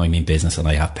 yeah, I'm in business and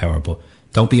I have power. But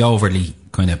don't be overly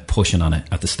kind of pushing on it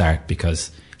at the start,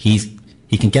 because he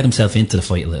can get himself into the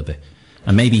fight a little bit.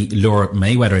 And maybe lure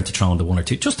Mayweather into throwing the one or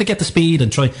two just to get the speed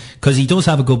and try, because he does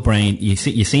have a good brain. You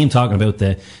see him talking about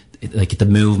the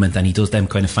movement, and he does them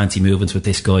kind of fancy movements with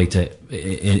this guy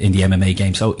in the MMA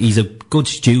game. So he's a good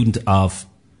student of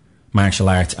martial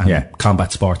arts and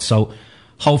combat sports. So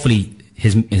hopefully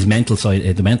his mental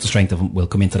side, the mental strength of him will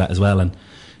come into that as well, and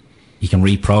he can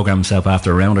reprogram himself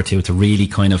after a round or two to really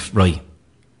kind of, right,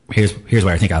 here's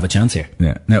where I think I have a chance here.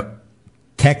 Yeah. Now,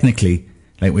 technically,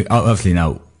 like we obviously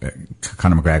know,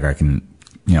 Conor McGregor can,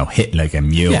 hit like a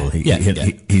mule.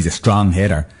 He's a strong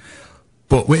hitter,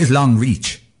 but with his long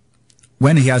reach,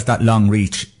 when he has that long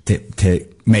reach to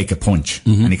make a punch,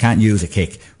 and he can't use a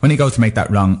kick, when he goes to make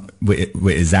that wrong with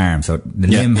his arm, so the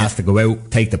limb has to go out,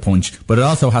 take the punch, but it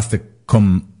also has to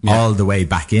come all the way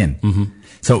back in.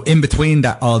 So in between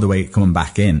that, all the way coming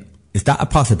back in, is that a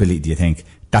possibility? Do you think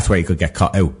that's where he could get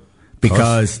caught out?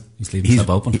 Because he's leaving himself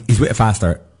open. He's with a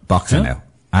faster boxer now.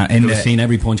 We've seen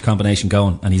every punch combination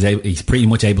going, and he's pretty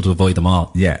much able to avoid them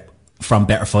all. Yeah, from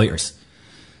better fighters.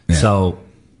 Yeah. So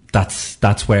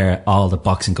that's where all the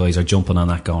boxing guys are jumping on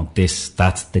that, going,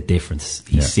 that's the difference.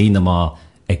 He's seen them all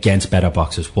against better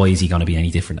boxers. Why is he going to be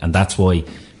any different? And that's why,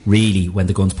 really, when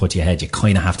the gun's put to your head, you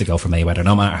kind of have to go for Mayweather,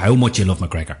 no matter how much you love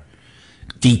McGregor.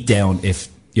 Deep down, if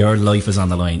your life is on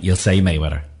the line, you'll say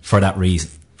Mayweather for that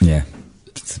reason. Yeah.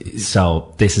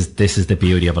 So this is the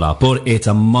beauty of it all. But it's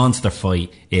a monster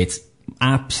fight. It's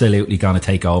absolutely going to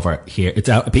take over here. It's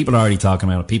out. People are already talking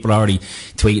about it. People are already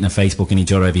tweeting and Facebooking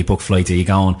each other. If you book flights, are you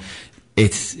going?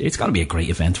 It's going to be a great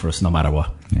event for us, no matter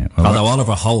what. Yeah, well, although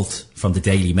Oliver Holt from the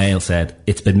Daily Mail said,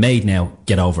 it's been made now,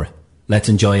 get over it. Let's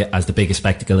enjoy it as the biggest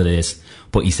spectacle it is.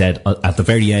 But he said, at the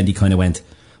very end, he kind of went,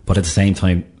 but at the same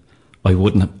time, I'd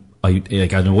like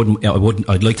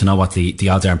to know what the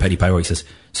odds are in Petty Power. He says,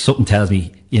 something tells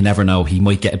me, you never know, he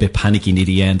might get a bit panicky near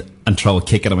the end and throw a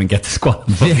kick at him and get the squat.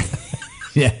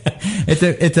 Yeah,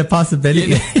 it's a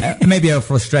possibility. Maybe a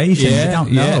frustration. You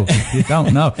don't know. You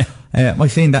don't know.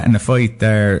 I've seen that in a fight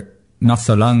there not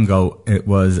so long ago. It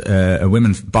was a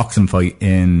women's boxing fight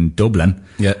in Dublin.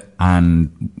 Yeah.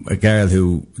 And a girl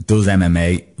who does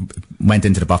MMA went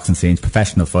into the boxing scene,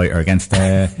 professional fighter against...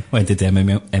 went into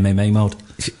MMA mode.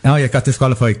 Got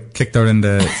disqualified, kicked her in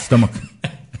the stomach.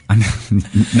 And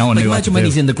no one knew what to do. Imagine when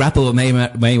he's in the grapple with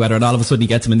Mayweather and all of a sudden he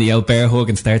gets him in the out bear hug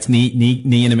and starts kneeing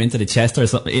him into the chest or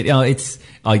something. I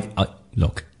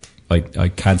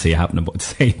can't see it happening, but at the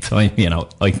same time,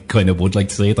 I kind of would like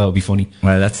to see it. That would be funny.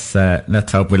 Well, let's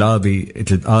hope it'll all be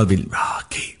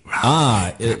Rocky.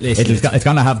 It's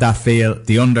going to have that feel,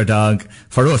 the underdog.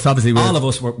 For us, obviously, all of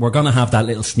us, we're going to have that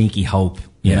little sneaky hope,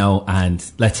 you know, and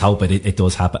let's hope it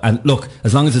does happen. And look,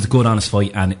 as long as it's a good, honest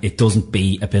fight and it doesn't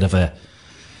be a bit of a,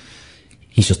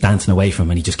 he's just dancing away from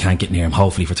him and he just can't get near him,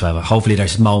 hopefully for 12 hours. Hopefully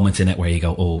there's moments in it where you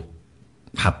go,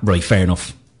 right, fair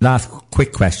enough. Last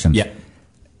quick question. Yeah.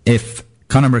 If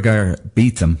Conor McGregor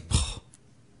beats him,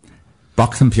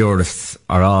 boxing purists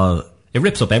are all... It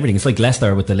rips up everything. It's like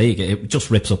Leicester with the league. It just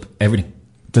rips up everything.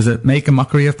 Does it make a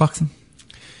mockery of boxing?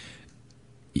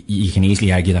 You can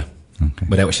easily argue that,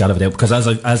 without a shadow of a doubt. Because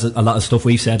as a lot of stuff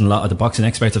we've said and a lot of the boxing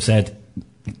experts have said,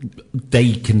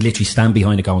 they can literally stand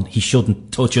behind it going, he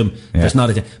shouldn't touch him. Yeah. There's not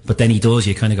a... But then he does.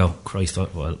 You kind of go, Christ,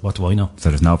 well, what do I know? So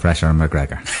there's no pressure on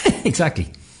McGregor.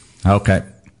 Exactly. Okay.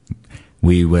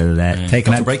 We will take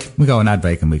an ad break. We go an ad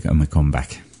break and we come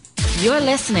back. You're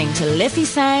listening to Liffey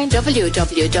Sound.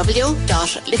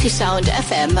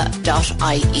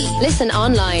 www.liffeysoundfm.ie. Listen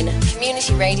online.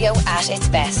 Community radio at its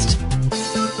best.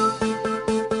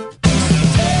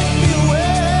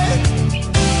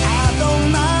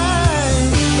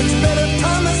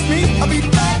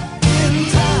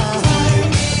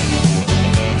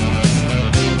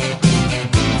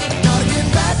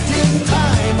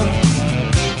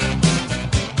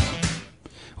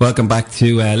 Welcome back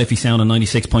to Liffey Sound on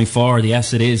 96.4.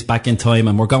 Yes, it is back in time,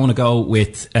 and we're going to go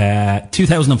with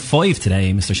 2005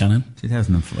 today, Mr. Shannon.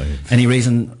 2005. Any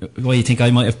reason why you think I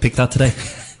might have picked that today?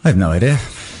 I have no idea.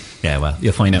 Yeah, well,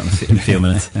 you'll find out in a few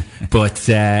minutes. But,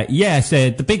 so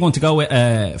the big one to go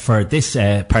with for this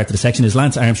part of the section is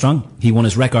Lance Armstrong. He won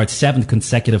his record 7th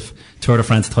consecutive Tour de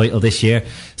France title this year.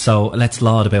 So let's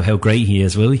laud about how great he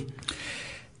is, will we?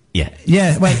 Yeah.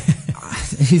 Yeah, well,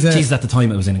 Jesus, at the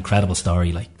time it was an incredible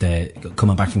story, like the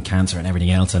coming back from cancer and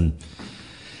everything else, and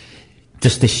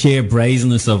just the sheer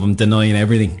brazenness of him denying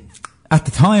everything. At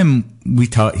the time, we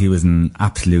thought he was an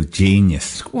absolute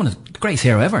genius. One of the greatest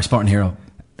hero ever, sporting hero.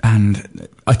 And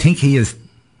I think he is,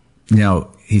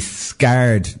 he's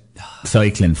scarred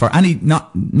cycling for any,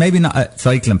 maybe not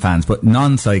cycling fans, but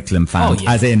non-cycling fans,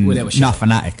 as in not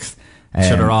fanatics.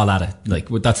 So they're all at it. Like,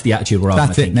 that's the attitude we're all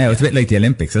That's it now. It's a bit like the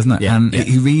Olympics, isn't it? Yeah, and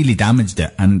he really damaged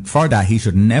it. And for that, he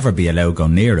should never be allowed to go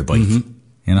near a bike.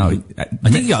 I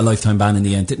think he got a lifetime ban in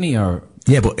the end, didn't he? Or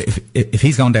yeah, but if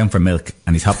he's going down for milk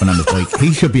and he's hopping on his bike,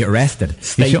 he should be arrested.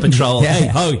 State patrol.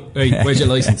 Yeah. Hey, where's your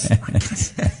license? I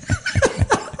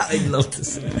love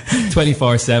this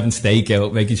 24/7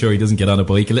 stakeout, making sure he doesn't get on a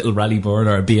bike, a little rally board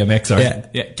or a BMX, or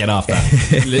get off that.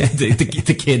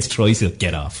 the kid's choice of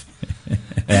get off.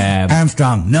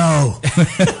 Armstrong, no.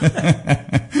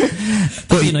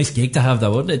 That'd be a nice gig to have,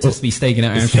 though, wouldn't it? Just be staking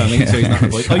out Armstrong, making sure he's not on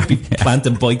a bike. I'd be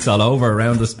planting bikes all over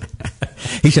around us.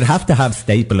 He should have to have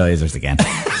stabilisers again.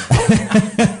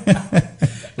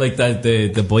 Like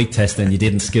the bike testing you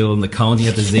did in school, and the cone you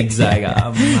had the zigzag,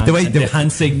 the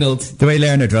hand signals. The way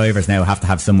learner drivers now have to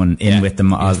have someone in with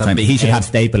them all the time. He should have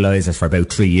stabilisers for about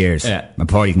 3 years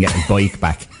before he can get his bike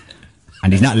back.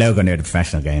 And he's not allowed to go near the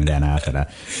professional game then after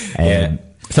that.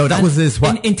 So that was his...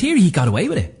 In theory, he got away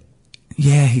with it.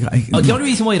 Yeah. The only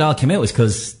reason why it all came out was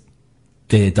because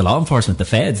the law enforcement, the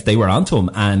feds, they were onto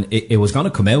him, and it was going to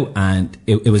come out, and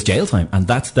it was jail time. And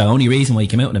that's the only reason why he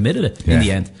came out and admitted it in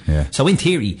the end. Yeah. So in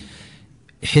theory,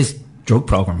 his drug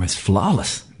program was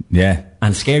flawless. Yeah.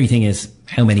 And the scary thing is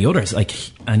how many others,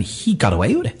 and he got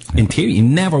away with it. In theory, he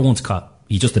never once caught.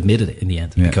 He just admitted it in the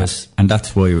end because, and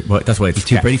that's why it's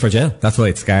too pretty for jail. That's why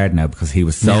it's scarred now, because he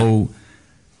was so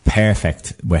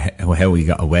perfect with how he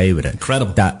got away with it.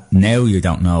 Incredible. That now you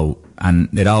don't know, and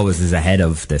it always is ahead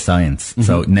of the science.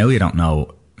 So now you don't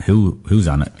know who's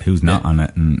on it, who's not on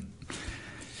it, and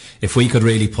if we could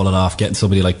really pull it off, getting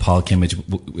somebody like Paul Kimmage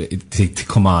to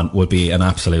come on would be an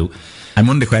absolute. And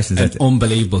one of the questions,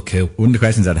 unbelievable coup. One of the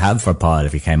questions I'd have for Paul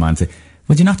if he came on, say,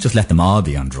 would you not just let them all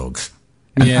be on drugs?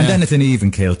 And then it's an even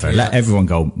kilter. Let everyone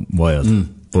go wild.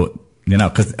 But,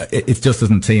 because it just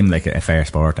doesn't seem like a fair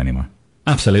sport anymore.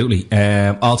 Absolutely.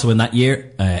 Also in that year,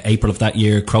 April of that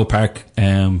year, Croke Park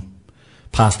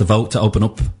passed the vote to open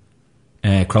up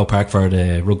Croke Park for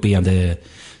the rugby and the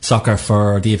soccer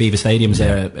for the Aviva Stadium's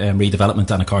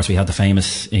redevelopment. And of course we had the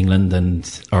famous England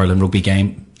and Ireland rugby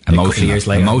game a couple of years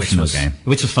later. Emotional game.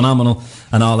 Which was phenomenal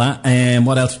and all that.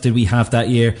 What else did we have that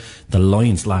year? The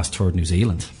Lions last toured New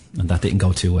Zealand. And that didn't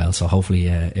go too well, so hopefully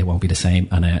it won't be the same.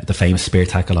 And the famous spear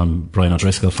tackle on Brian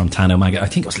O'Driscoll from Tano Maga, I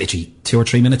think it was literally 2 or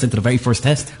 3 minutes into the very first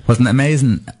test. Wasn't it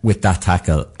amazing with that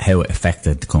tackle how it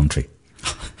affected the country?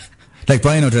 Like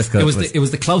Brian O'Driscoll, it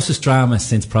was the closest drama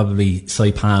since probably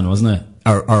Saipan, wasn't it?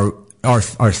 Or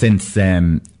since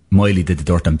Miley did the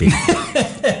dirt and beat.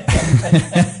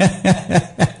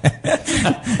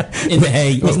 In the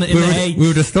hay, wasn't it? In the hay, we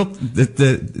were just stuck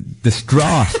the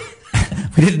straw.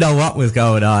 We didn't know what was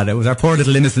going on. It was our poor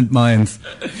little innocent minds.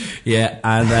 Yeah,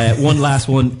 and one last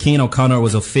one. Keane O'Connor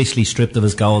was officially stripped of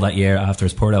his gold that year after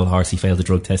his poor old horse. He failed the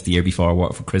drug test the year before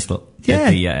Waterford Crystal.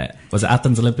 Yeah. Was it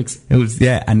Athens Olympics? It was,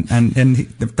 and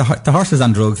the horse is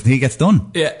on drugs and he gets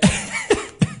done. Yeah.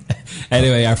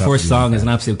 Anyway, our first song is an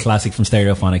absolute classic from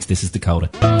Stereophonics. This is Dakota.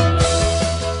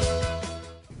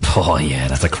 Oh yeah,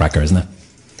 that's a cracker, isn't it?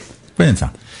 Brilliant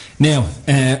song. Now,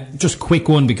 just a quick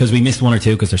one because we missed one or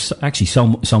two because there's actually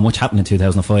so much happened in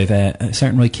 2005. A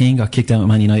certain Roy Keane got kicked out of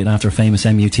Man United after a famous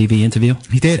MUTV interview.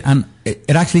 He did, and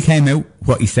it actually came out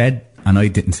what he said, and I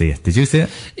didn't see it. Did you see it?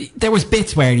 There was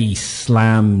bits where he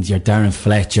slammed your Darren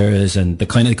Fletchers and the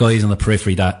kind of guys on the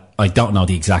periphery that I don't know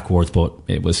the exact words, but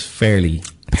it was fairly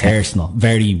personal,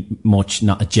 very much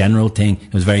not a general thing.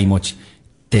 It was very much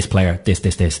this player, this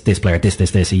player,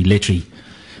 this. He literally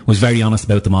was very honest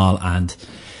about them all, and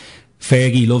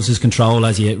Fergie loves his control,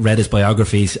 as you read his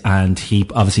biographies, and he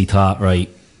obviously thought, right,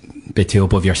 a bit too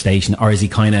above your station. Or is he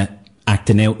kind of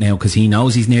acting out now because he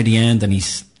knows he's near the end and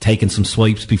he's taking some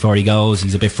swipes before he goes?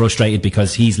 He's a bit frustrated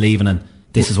because he's leaving and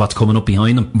this is what's coming up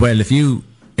behind him. Well, if you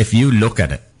look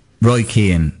at it, Roy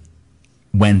Keane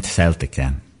went to Celtic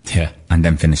then. Yeah. And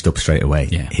then finished up straight away.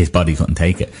 Yeah. His body couldn't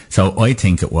take it. So I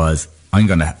think it was, I'm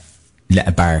going to let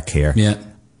a bark here. Yeah.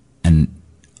 And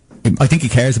I think he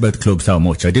cares about the club so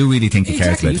much. I do really think he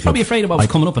cares about the club. He's probably afraid of what was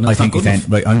coming up. And I think he's saying,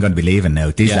 right, I'm going to be leaving now.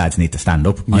 These lads need to stand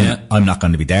up. I'm not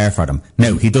going to be there for them.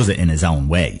 Now, he does it in his own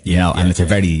way, you know, and it's a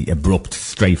very abrupt,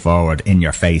 straightforward, in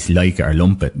your face, like it or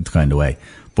lump it kind of way.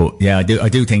 But yeah, I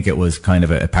do think it was kind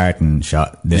of a parting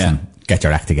shot. Listen, get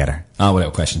your act together. Oh,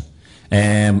 without question.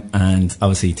 And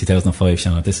obviously 2005,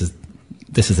 Shannon, this is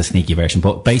a sneaky version,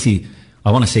 but basically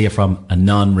I want to see it from a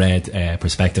non-red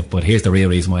perspective, but here's the real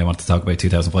reason why I want to talk about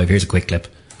 2005. Here's a quick clip.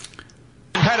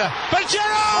 Header, but Gerrard!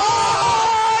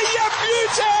 Oh, you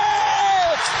beauty!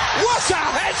 What a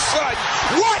head, son!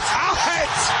 What a head!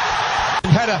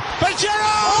 Header, but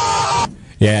Gerrard!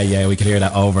 Yeah, we could hear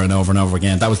that over and over and over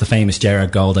again. That was the famous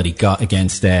Gerrard goal that he got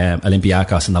against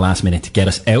Olympiacos in the last minute to get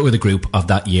us out of the group of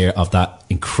that year, of that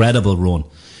incredible run,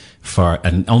 for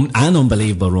an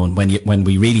unbelievable run. When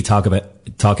we really talk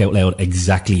out loud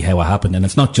exactly how it happened, and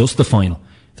it's not just the final.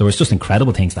 There was just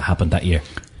incredible things that happened that year.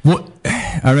 What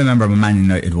I remember when Man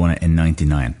United won it in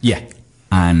 '99. Yeah,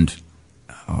 and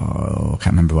I can't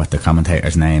remember what the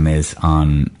commentator's name is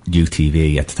on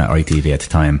UTV at the time, or ITV at the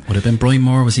time. Would it have been Brian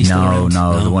Moore? Was he still around?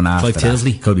 No, the one after Clive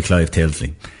Tilsley? Could be Clive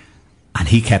Tilsley. And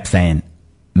he kept saying,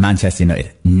 Manchester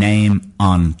United, name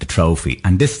on the trophy.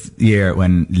 And this year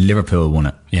when Liverpool won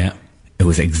it, it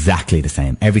was exactly the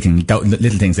same. Everything,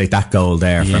 little things like that goal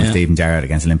there from Steven Gerrard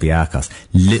against Olympiacos.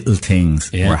 Little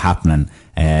things were happening.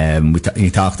 He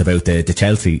talked about the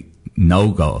Chelsea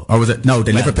no goal, or was it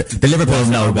the Liverpool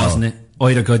no goal, wasn't it?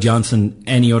 Either Good Johnson,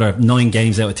 any other 9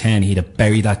 games out of 10, he'd have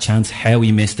buried that chance. How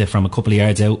he missed it from a couple of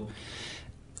yards out.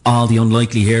 All the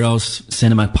unlikely heroes.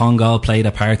 Cinema Pongal played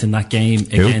a part in that game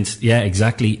against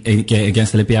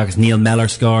Olympiacos. Neil Mellor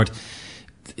scored.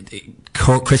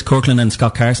 Chris Kirkland and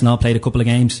Scott Carson all played a couple of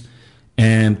games.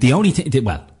 The only thing,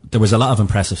 there was a lot of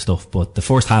impressive stuff, but the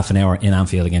first half an hour in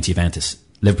Anfield against Juventus,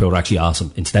 Liverpool were actually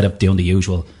awesome. Instead of doing the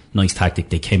usual nice tactic,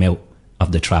 they came out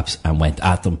of the traps and went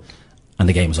at them, and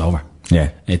the game was over.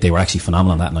 Yeah, they were actually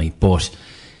phenomenal that night, but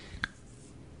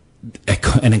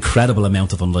an incredible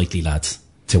amount of unlikely lads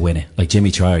to win it. Like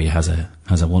Jimmy Trier has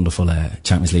a wonderful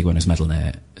Champions League winners medal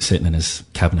sitting in his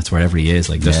cabinets wherever he is.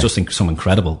 Like there's just some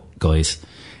incredible guys.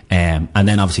 And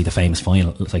then obviously the famous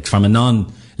final. Like from a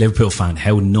non-Liverpool fan,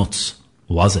 how nuts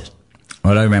was it?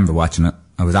 Well, I remember watching it.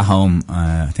 I was at home.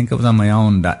 I think I was on my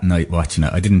own that night watching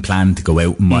it. I didn't plan to go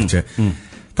out and watch it.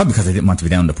 Probably because I didn't want to be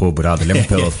down the pub with all the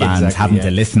Liverpool fans having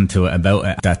to listen to it about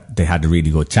it, that they had a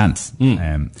really good chance.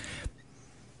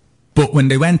 But when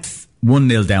they went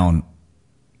 1-0 down,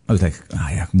 I was like,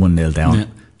 1-0 down.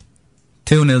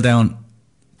 2-0 down,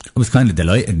 I was kind of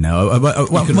delighted now.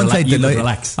 Once I delighted,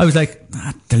 I was like,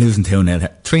 they're losing 2-0,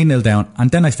 3-0 down. And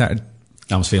then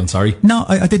I was feeling sorry. No,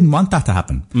 I didn't want that to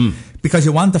happen. Because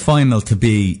you want the final to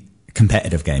be a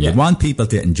competitive game. You want people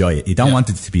to enjoy it. You don't want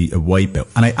it to be a wipeout.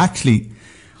 And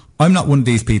I'm not one of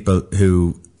these people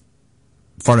who,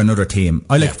 for another team,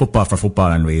 I like football for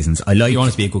footballing reasons. You want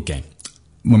it to be a good game.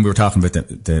 When we were talking about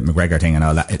the McGregor thing and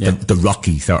all that, the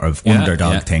Rocky sort of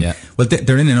underdog thing. Well,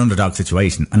 they're in an underdog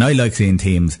situation, and I like seeing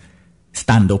teams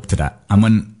stand up to that. And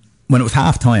when it was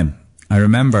half time, I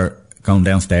remember going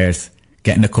downstairs,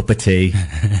 getting a cup of tea,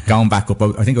 going back up.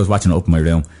 I think I was watching it up in my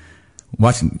room,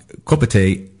 watching a cup of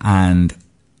tea, and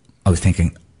I was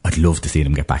thinking, I'd love to see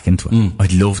them get back into it.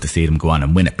 I'd love to see them go on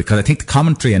and win it, because I think the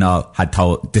commentary and all had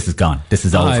told, this is gone, this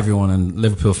is over. Everyone, and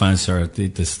Liverpool fans are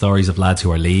the stories of lads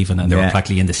who are leaving and they're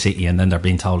practically in the city, and then they're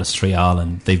being told it's 3-3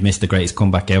 and they've missed the greatest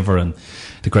comeback ever and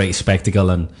the greatest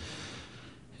spectacle. And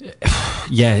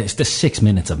it's the 6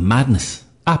 minutes of madness,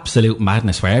 absolute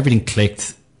madness, where everything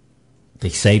clicked. They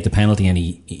saved the penalty, and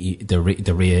the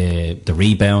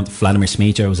rebound. Vladimir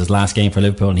Smicer was his last game for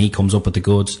Liverpool, and he comes up with the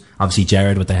goods. Obviously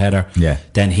Gerrard with the header.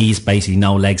 Then he's basically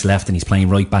no legs left, and he's playing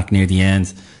right back near the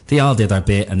end. They all did their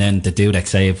bit, and then the Dudek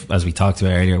save, as we talked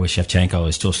about earlier with Shevchenko,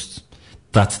 is just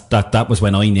that was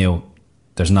when I knew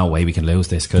there's no way we can lose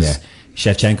this, because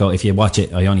Shevchenko, if you watch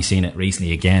it, I only seen it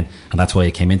recently again, and that's why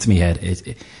it came into my head.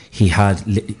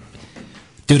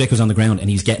 Dudek was on the ground and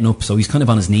he was getting up, so he's kind of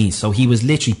on his knees, so he was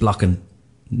literally blocking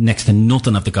next to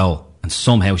nothing of the goal, and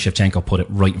somehow Shevchenko put it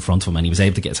right in front of him, and he was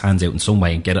able to get his hands out in some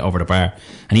way and get it over the bar.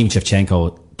 And even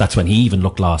Shevchenko, that's when he even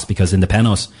looked lost, because in the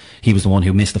penalties he was the one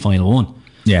who missed the final one.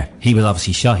 He was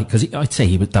obviously shot, because I'd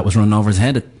say that was running over his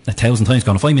head 1,000 times,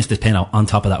 going, if I missed this penalty on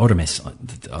top of that other miss,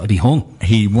 I'd be hung.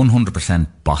 He 100%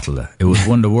 bottled it. It was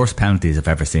one of the worst penalties I've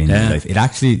ever seen in my life.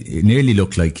 It nearly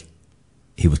looked like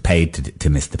he was paid to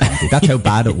miss the penalty. That's how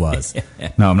bad it was.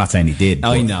 No, I'm not saying he did.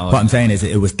 I know. What I'm saying is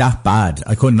it was that bad.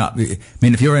 I could not. I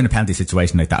mean, if you were in a penalty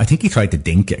situation like that, I think he tried to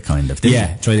dink it, kind of.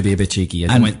 Didn't he? Tried to be a bit cheeky,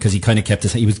 because he kind of kept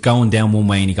he was going down one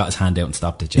way and he got his hand out and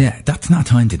stopped it. Yeah, that's not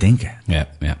time to dink it. Yeah.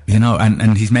 You know,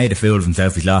 and he's made a fool of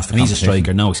himself. He's lost. And he's a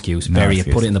striker, no excuse. Bury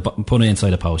it, put it inside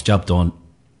the post. Job done.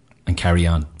 And carry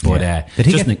on. But did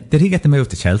he get the move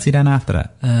to Chelsea then after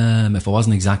that? If it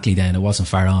wasn't exactly then, it wasn't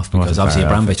far off, because obviously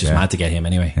Abramovich was mad to get him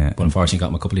anyway. But unfortunately got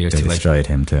him a couple of years too late. Destroyed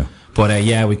him too. But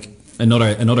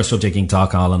another subject you can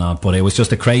talk on and on. But it was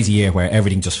just a crazy year where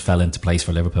everything just fell into place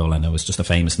for Liverpool, and it was just a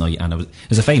famous night, and it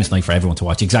was a famous night for everyone to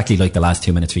watch. Exactly like the last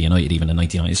 2 minutes for United, even in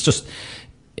 '99.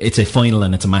 It's a final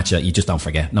and it's a match that you just don't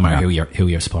forget, no matter who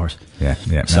your sport. Yeah.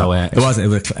 So it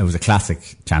was a classic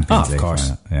Champions League. Of course.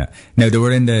 Final. Yeah. Now they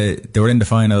were in the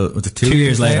final. Was it 2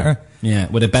 years later?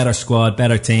 Yeah, with a better squad,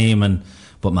 better team,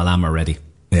 but Milan were ready.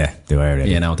 Yeah, they were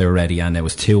ready. You know, they were ready, and it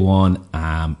was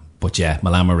 2-1. But yeah,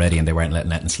 Milan were ready, and they weren't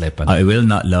letting slip. And I will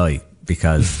not lie,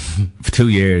 because for 2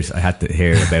 years I had to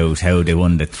hear about how they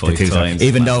won the 2 times.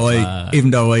 Even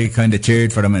though I kind of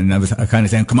cheered for them, and I kind of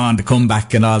saying, "Come on, the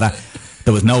comeback" and all that.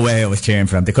 There was no way I was cheering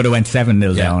for them. They could have went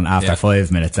 7-0 down after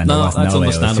 5 minutes, and there was no way.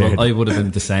 That's understandable. I would have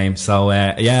been the same. So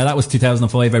that was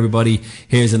 2005. Everybody,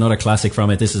 here's another classic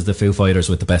from it. This is the Foo Fighters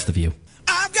with The Best of You.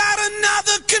 I've got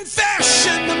another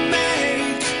confession to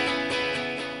make.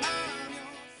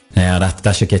 Yeah,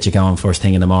 that should get you going first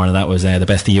thing in the morning. That was The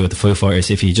Best of You with the Foo Fighters.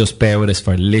 If you just bear with us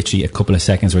for literally a couple of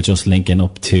seconds, we're just linking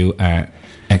up to our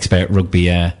expert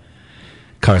rugby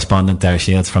correspondent, Dar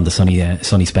Shiels, from the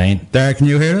sunny Spain. Dar, can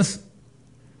you hear us?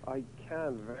 I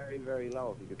can, very, very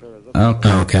low. If you could turn us up.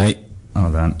 Okay.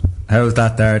 Hold on. How's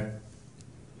that there?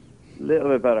 A little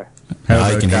bit better.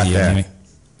 I can hear you anyway.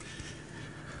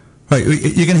 Right,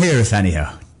 you can hear us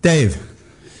anyhow. Dave.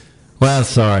 Well,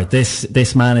 sir,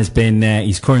 this man has been,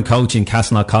 he's current coach in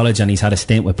Castleknock College, and he's had a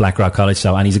stint with Blackrock College,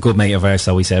 and he's a good mate of ours,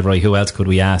 so we said, right, who else could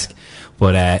we ask?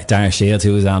 But Dar Shiels,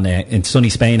 who is on in sunny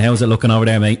Spain. How's it looking over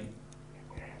there, mate?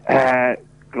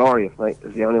 Glorious, mate,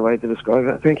 is the only way to describe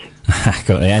it, I think.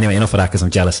 Anyway, enough of that, because I'm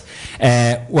jealous.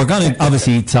 We're going to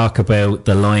obviously talk about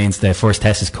the Lions. Their first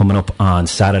test is coming up on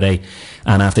Saturday,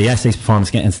 and after yesterday's performance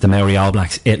against the Maori All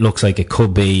Blacks, it looks like it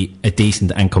could be a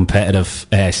decent and competitive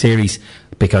series,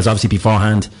 because obviously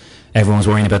beforehand everyone's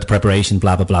worrying about the preparation,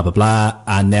 blah blah blah blah blah,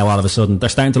 and now all of a sudden they're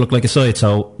starting to look like a side.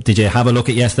 So did you have a look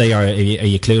at yesterday, or are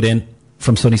you clued in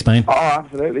from sunny Spain? Oh,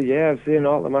 absolutely, yeah. I've seen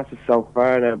all the matches so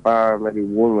far now, bar maybe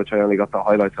one which I only got the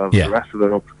highlights of. The rest of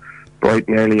them up bright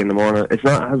and early in the morning. It's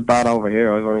not as bad over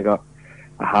here. I've only got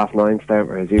a 9:30 start,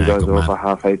 whereas you guys are up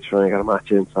at 8:30 trying to get a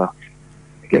match in, so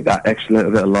get that extra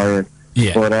little bit of lying.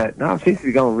 Yeah. But no, it seems to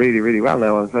be going really, really well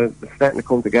now. And so it's starting to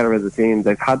come together as a team.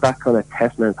 They've had that kind of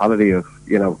test mentality of,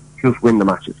 you know, just win the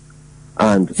matches,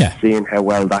 and seeing how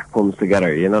well that comes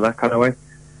together, you know, that kind of way.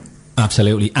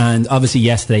 Absolutely. And obviously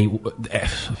yesterday,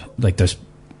 like there's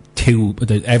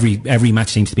every match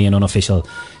seems to be an unofficial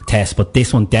test, but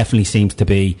this one definitely seems to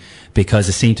be, because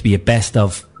it seemed to be a best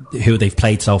of who they've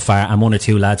played so far, and one or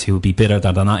two lads who would be bitter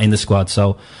that they're not in the squad.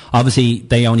 So obviously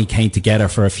they only came together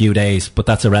for a few days, but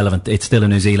that's irrelevant. It's still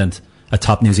a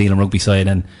top New Zealand rugby side,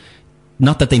 and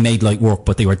not that they made light work,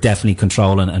 but they were definitely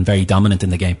controlling and very dominant in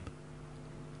the game.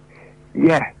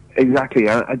 Yeah, exactly.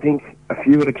 I think a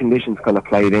few of the conditions kind of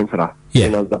played into that. Yeah.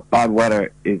 You know, the bad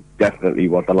weather is definitely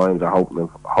what the Lions are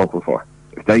hoping for.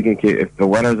 If they can if the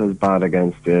weather's as bad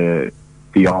against the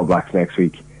All Blacks next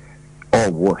week, or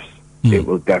worse, it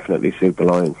will definitely suit the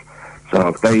Lions. So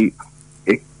if they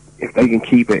can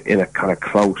keep it in a kind of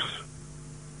close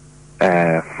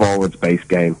forwards-based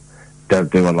game, they'll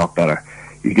do a lot better.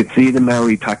 You could see the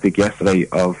Maori tactic yesterday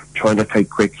of trying to take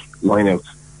quick lineouts.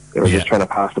 They were just trying to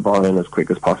pass the ball in as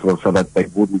quick as possible so that they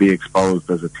wouldn't be exposed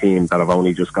as a team that have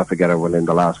only just got together within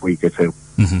the last week or two.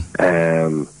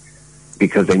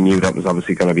 Because they knew that was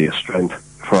obviously going to be a strength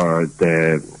for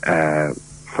the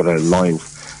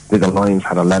Lions. The Lions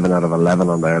had 11 out of 11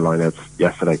 on their lineouts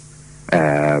yesterday,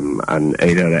 and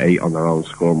 8 out of 8 on their own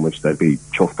scrum, which they'd be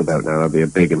chuffed about now. That'd be a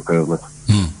big improvement.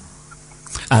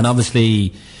 And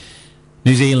obviously,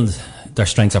 New Zealand, their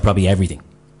strengths are probably everything.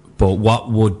 But what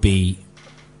would be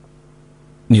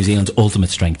New Zealand's ultimate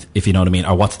strength, if you know what I mean?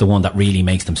 Or what's the one that really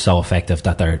makes them so effective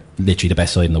that they're literally the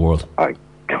best side in the world? I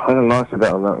kind of lost a bit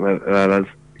on that, lads.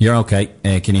 You're okay.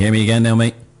 Can you hear me again now,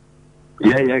 mate?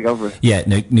 Yeah, go for it. Yeah,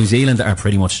 New Zealand are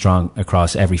pretty much strong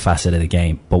across every facet of the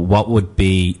game. But what would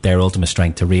be their ultimate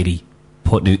strength to really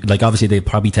put... obviously, they'd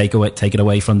probably take it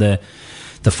away from the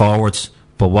forwards.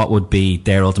 But what would be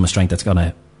their ultimate strength that's going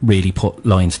to really put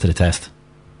Lions to the test?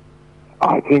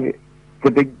 I think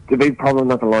the big problem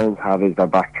that the Lions have is their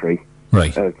back three.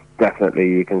 Right. Definitely,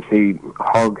 you can see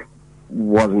Hogg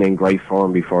wasn't in great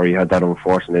form before he had that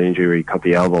unfortunate injury where he cut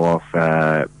the elbow off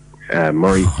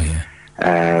Murray. Oh,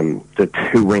 yeah. The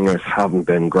two wingers haven't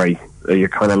been great. You're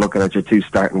kind of looking at your two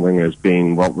starting wingers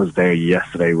being what was there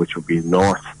yesterday, which would be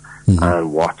North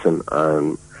and Watson.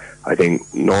 And I think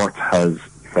North has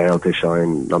failed to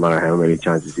shine no matter how many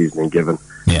chances he's been given.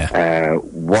 Yeah.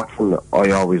 Watson,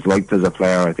 I always liked as a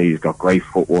player. I think he's got great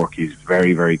footwork. He's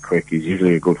very, very quick. He's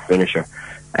usually a good finisher.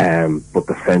 But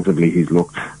defensively, he's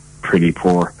looked pretty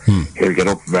poor. He'll get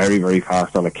up very, very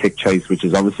fast on a kick chase, which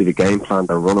is obviously the game plan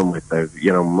they're running with.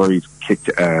 Murray's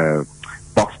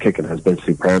box kicking has been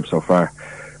superb so far.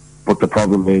 But the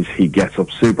problem is he gets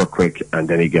up super quick and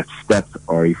then he gets stepped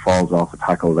or he falls off a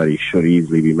tackle that he should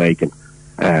easily be making.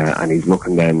 And he's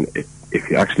looking then, if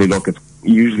you actually look, it's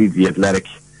usually the athletic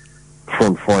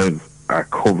front five are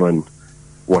covering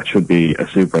what should be a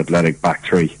super athletic back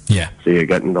three. Yeah. So you're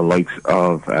getting the likes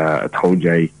of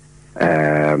Toje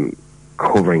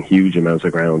covering huge amounts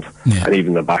of ground. Yeah. And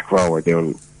even the back row are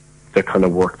doing the kind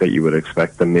of work that you would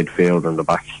expect the midfield and the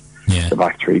back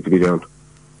three to be doing.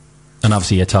 And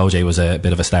obviously Toje was a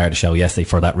bit of a star of the show yesterday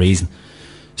for that reason.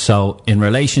 So in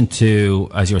relation to,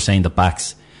 as you were saying, the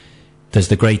backs, there's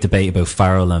the great debate about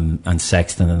Farrell and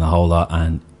Sexton and the whole lot.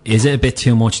 And is it a bit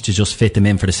too much to just fit them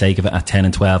in for the sake of it at 10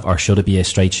 and 12, or should it be a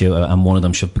straight shoot and one of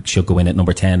them should go in at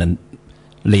number 10 and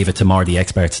leave it to more the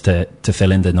experts to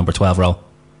fill in the number 12 role?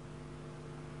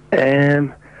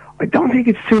 I don't think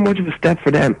it's too much of a step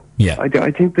for them. Yeah. I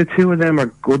think the two of them are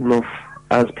good enough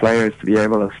as players to be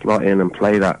able to slot in and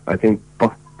play that. I think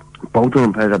both of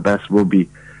them play their best rugby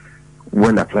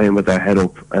when they're playing with their head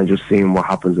up and just seeing what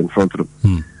happens in front of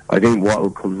them. I think what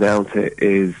will come down to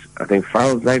is, I think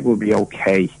Farrell's leg will be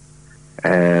okay.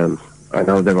 I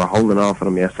know they were holding off on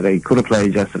him yesterday. He could have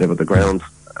played yesterday, but the ground,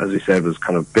 as we said, was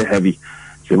kind of a bit heavy, so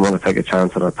he didn't want to take a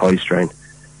chance on a thigh strain.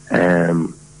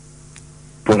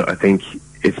 But I think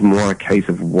it's more a case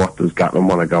of what does Gatlin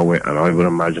want to go with, and I would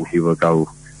imagine he will go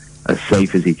as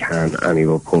safe as he can, and he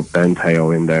will put Ben Teo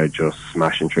in there just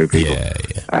smashing through people.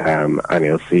 And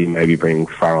he'll see maybe bring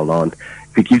Farrell on.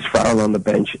 If he keeps Farrell on the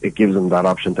bench, it gives him that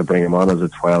option to bring him on as a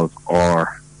 12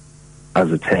 or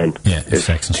as a 10 if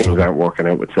things aren't working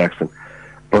out with Sexton.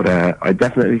 But I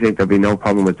definitely think there'll be no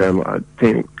problem with them. I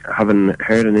think, having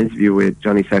heard an interview with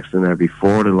Johnny Sexton there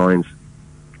before the Lions,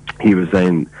 he was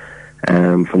saying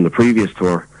from the previous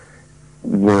tour,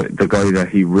 the guy that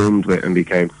he roomed with and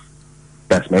became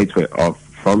best mates with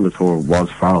from the tour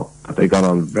was Farrell. They got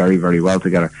on very, very well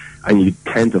together. And you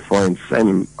tend to find,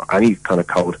 same any kind of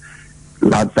code,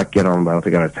 lads that get on well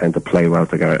together tend to play well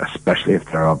together, especially if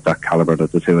they're of that calibre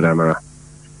that the two of them are.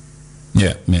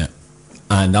 Yeah.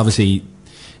 And obviously,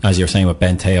 as you're saying with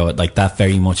Ben Teo, like that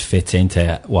very much fits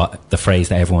into what the phrase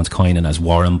that everyone's coining as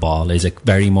Warren ball. Is it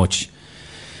very much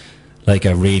like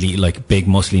a really like big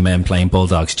muscly men playing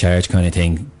Bulldogs charge kind of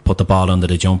thing? Put the ball under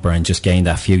the jumper and just gain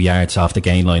that few yards off the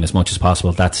gain line as much as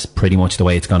possible. That's pretty much the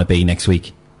way it's going to be next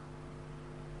week.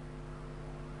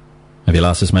 Have you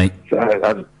lost us, mate? Sorry,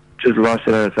 I just lost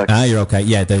you there a second. You're okay.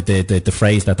 Yeah, the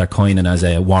phrase that they're coining as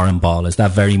a Warren ball, is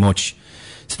that very much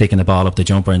sticking the ball up the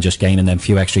jumper and just gaining them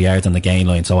few extra yards on the gain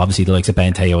line? So obviously the likes of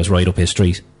Ben Teo is right up his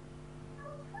street.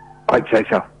 I'd say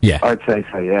so. Yeah. I'd say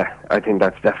so, yeah. I think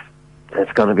that's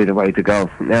going to be the way to go.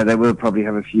 Now, they will probably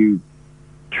have a few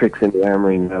tricks in the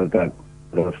armoury now that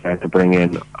they'll start to bring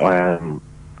in.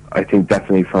 I think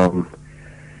definitely from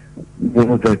one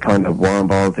of the kind of warm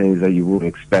ball things that you would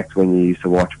expect when you used to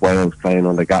watch Wales playing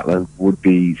on the Gatlin would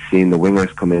be seeing the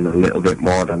wingers come in a little bit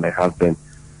more than they have been.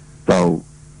 So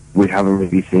we haven't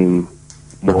really seen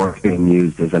North being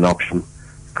used as an option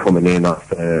coming in off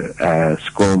the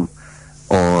scrum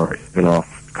or even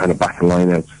off kind of back of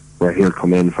lineouts, where he'll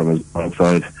come in from his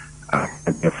onside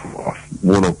and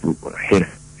one up hit,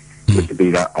 which would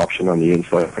be that option on the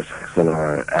inside for Sexton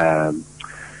or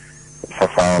for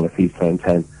Farrell if he's playing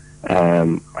 10.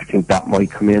 I think that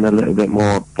might come in a little bit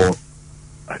more, but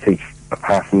I think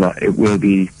apart from that, it will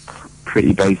be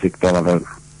pretty basic. They'll have a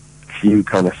few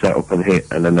kind of set up and hit,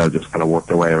 and then they'll just kind of work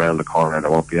their way around the corner. They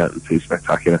won't be anything too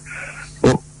spectacular.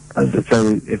 But as I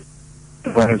say, if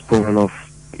the weather's poor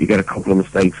enough, you get a couple of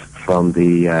mistakes from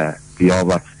the All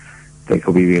Blacks, they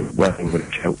could be wetting with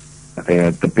a shout. I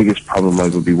think the biggest problem I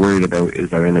would be worried about is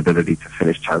their inability to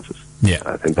finish chances. Yeah,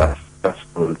 I think that's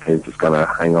one of the things that's going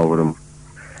to hang over them,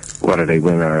 whether they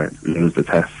win or lose the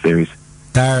Test series.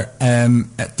 Dar,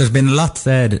 there's been a lot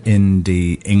said in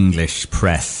the English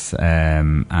press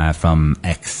from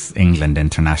ex-England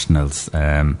internationals,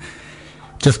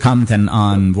 just commenting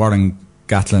on Warren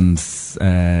Gatlin's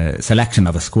selection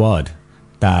of a squad.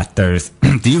 that there's.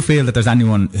 Do you feel that there's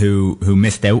anyone who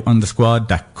missed out on the squad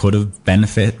that could have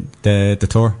benefited the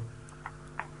tour?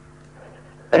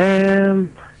 I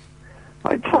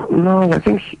don't know. I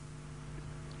think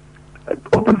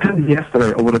up until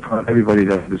yesterday, I would have thought everybody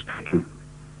that was picking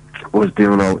was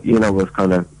doing, was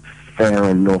kind of fair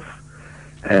enough.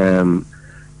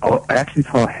 I actually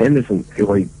thought Henderson,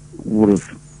 who I would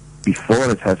have before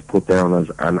the test put down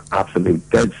as an absolute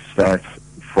dead start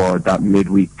for that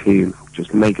midweek team,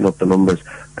 just making up the numbers.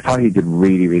 I thought he did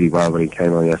really, really well when he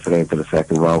came on yesterday into the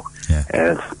second row. Yeah.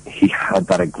 And he had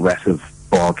that aggressive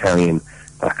ball carrying,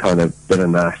 that kind of bit of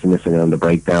nastiness around the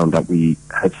breakdown that we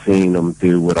had seen him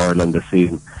do with Ireland this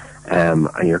season. And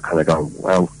you're kind of going,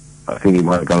 well, I think he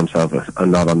might have got himself a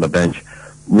nod on the bench.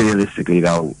 Realistically,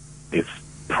 though, it's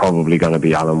probably going to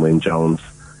be Alan Wynne-Jones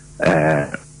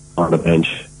on the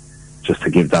bench, just to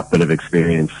give that bit of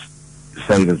experience,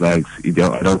 save his legs. I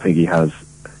don't think he has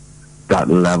that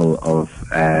level of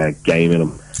game in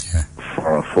him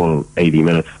for a full 80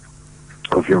 minutes.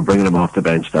 If you're bringing him off the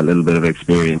bench, that little bit of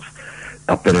experience,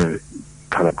 that bit of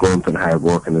kind of grunt and hard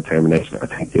work and determination, I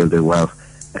think he'll do well.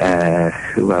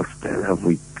 Who else then have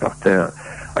we got there?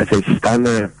 I'd say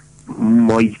Stanley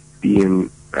might be in,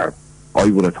 I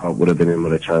would have thought would have been in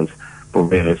with a chance, but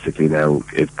realistically now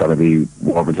it's going to be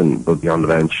Warburton will be on the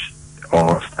bench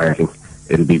or starting.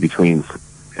 It'll be between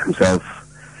himself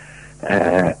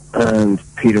and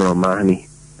Peter O'Mahony.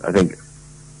 I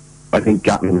think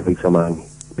Gatlin likes O'Mahony,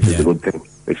 which is a good thing,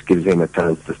 which gives him a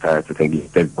chance to start. I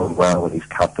think they've done well when he's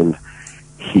captained.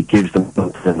 He gives them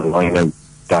something in the line-out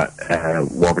that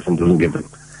Warburton doesn't give them.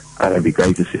 And it'd be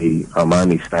great to see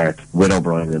O'Mahony start with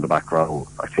O'Brien in the back row.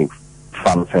 I think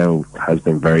Faletau has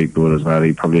been very good as well.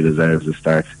 He probably deserves a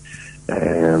start.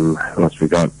 Who else we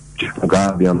got?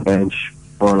 Mcgregor be on the bench.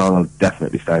 Furlong will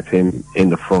definitely start. Him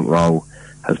in the front row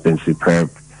has been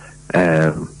superb.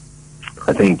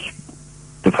 I think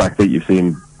the fact that you've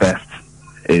seen Best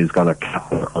is going to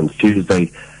captain on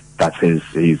Tuesday, that's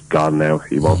he's gone now.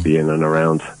 He won't be in and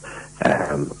around.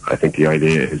 I think the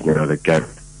idea is now to get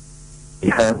he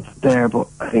had there, but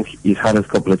I think he's had his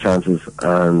couple of chances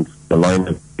and the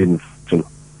line didn't function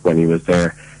when he was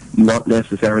there. Not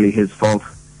necessarily his fault.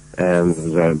 There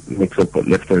was a mix-up with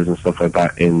lifters and stuff like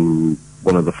that in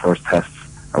one of the first tests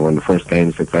or one of the first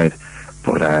games they played.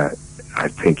 But I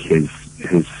think his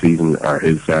season or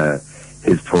his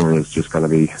tour is just going to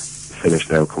be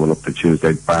finished now coming up to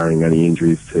Tuesday, barring any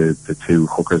injuries to the two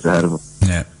hookers ahead of him.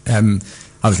 Yeah.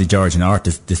 Obviously, George North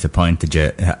has disappointed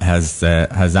you. Has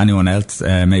anyone else,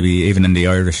 maybe even in the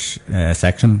Irish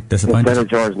section, disappointed? Instead of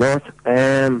George North,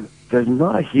 there's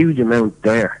not a huge amount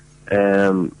there.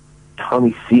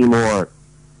 Tommy Seymour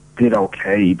did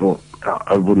okay, but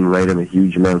I wouldn't rate him a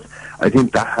huge amount. I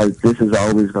think this is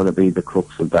always going to be the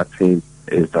crux of that team,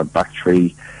 is their back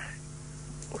three.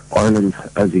 Ireland,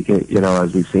 as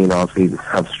we've seen all season,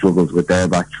 have struggled with their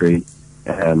back three,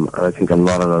 and I think a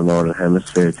lot of the Northern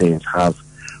Hemisphere teams have.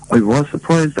 I was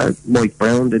surprised that Mike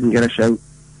Brown didn't get a shout.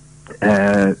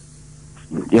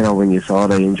 When you saw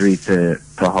the injury to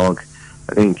Hogg,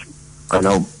 I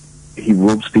know he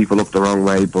rubs people up the wrong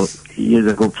way, but he is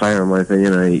a good player in my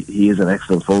opinion. He is an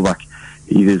excellent fullback.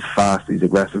 He is fast, he's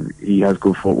aggressive, he has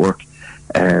good footwork.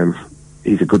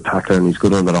 He's a good tackler and he's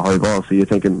good under the high ball. So you're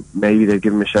thinking maybe they'd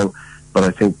give him a shout, but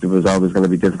I think it was always going to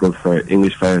be difficult for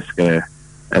English players to get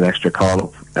an extra call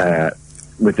up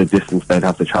with the distance they'd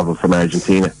have to travel from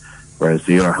Argentina, whereas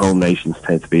the other home nations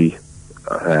tend to be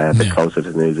a bit closer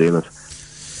to New Zealand.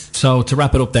 So to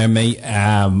wrap it up there, mate,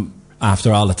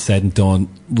 after all that's said and done,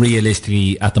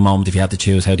 realistically at the moment, if you had to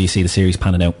choose, how do you see the series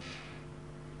panning out?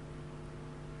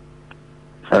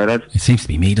 Sorry, Dad? It seems to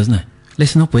be me, doesn't it?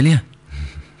 Listen up, will you?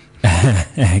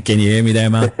 Can you hear me there,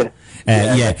 man?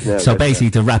 So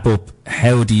basically, to wrap up,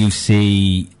 how do you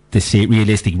see the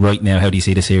realistic right now? How do you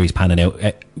see the series panning out?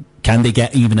 Can they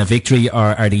get even a victory, or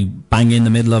are they bang in the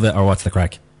middle of it, or what's the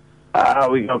crack?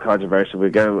 We go controversial. I'll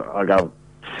go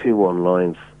 2-1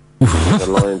 Lions. The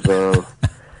Lions will.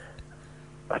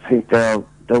 I think they'll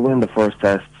win the first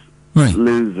test,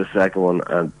 lose the second one,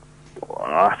 and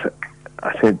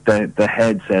I think the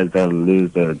head says they'll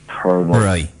lose the third one.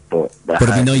 Right. But it'd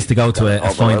be nice to go to a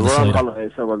final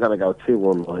decider. So we're going to go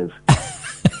 2-1 Lions.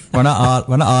 We're not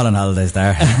all on holidays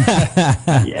there.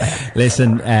 Yeah.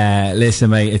 Listen,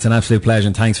 mate, it's an absolute pleasure,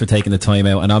 and thanks for taking the time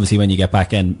out. And obviously, when you get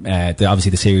back in,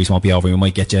 obviously the series won't be over. We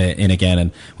might get you in again,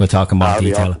 and we'll talk in more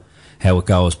detail how it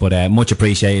goes. But much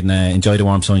appreciated, and enjoy the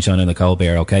warm sunshine and the cold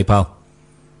beer. Okay, pal?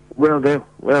 Will do.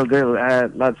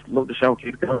 Lads, love the show.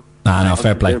 Keep it going. No,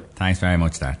 fair play. Thanks very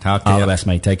much there. Talk to you. All the best,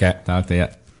 mate. Take care. Talk to you.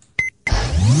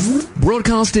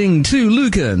 Broadcasting to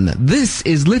Lucan, this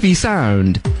is Liffey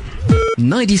Sound,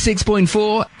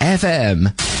 96.4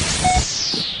 FM.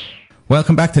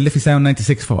 Welcome back to Liffey Sound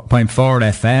 96.4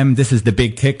 FM. This is the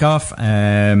big kickoff.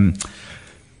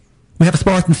 We have a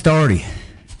sporting story.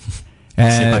 Sit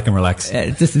back and relax.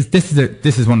 This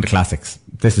is one of the classics.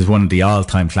 This is one of the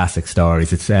all-time classic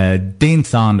stories. It's Dean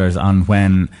Saunders on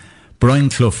when Brian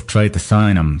Clough tried to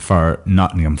sign him for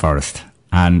Nottingham Forest.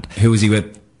 And who was he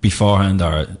with beforehand?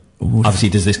 Or obviously,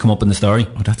 does this come up in the story?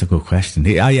 Oh, that's a good question.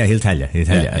 He'll tell you.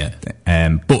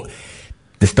 But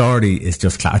the story is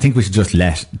just I think we should just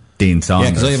let Dean Saunders.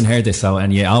 Yeah, because I haven't heard this. So,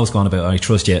 and I was going about I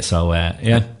trust you. So,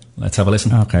 let's have a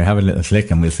listen. Okay, have a little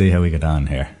flick and we'll see how we get on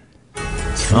here.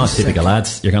 Oh, typical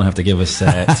lads. You're going to have to give us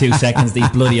 2 seconds. These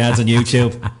bloody ads on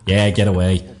YouTube. Yeah, get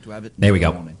away. There we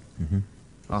go. Mm-hmm.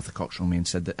 Arthur Cox rang me and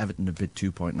said that Everton had bid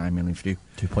 2.9 million for you.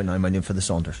 2.9 million for the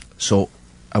Saunders. So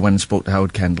I went and spoke to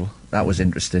Howard Kendall. That was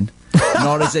interesting.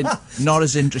 not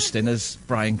as interesting as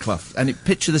Brian Clough. And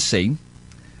picture the scene.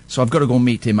 So I've got to go and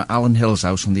meet him at Alan Hill's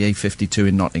house on the A52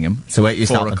 in Nottingham. So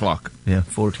 4 o'clock. Yeah,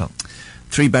 4 o'clock.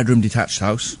 3-bedroom detached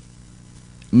house.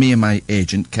 Me and my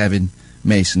agent, Kevin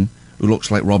Mason, who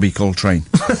looks like Robbie Coltrane.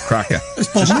 Cracker.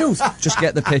 Just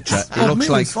get the picture. He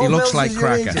looks like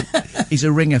Cracker. He's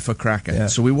a ringer for Cracker. Yeah.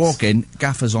 So we walk in,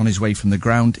 Gaffer's on his way from the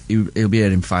ground. He'll be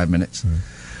here in 5 minutes.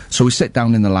 So we sit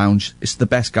down in the lounge. It's the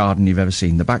best garden you've ever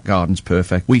seen. The back garden's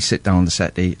perfect. We sit down on the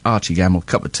settee, Archie Gamble,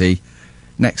 cup of tea.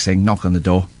 Next thing, knock on the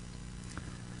door.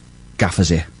 Gaffer's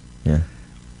here. Yeah.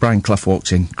 Brian Clough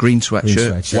walks in, green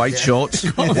sweatshirt, white shorts,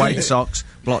 white socks,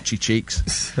 blotchy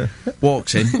cheeks.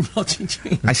 Walks in.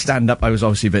 I stand up. I was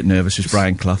obviously a bit nervous. It's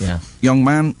Brian Clough. Yeah. Young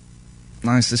man,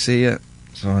 nice to see you.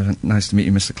 So I went, nice to meet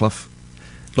you, Mr. Clough.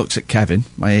 Looks at Kevin,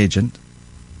 my agent.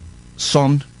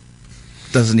 Son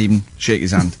doesn't even shake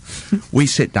his hand. We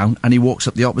sit down, and he walks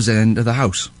up the opposite end of the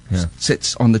house. Yeah.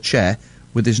 Sits on the chair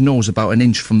with his nose about an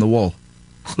inch from the wall,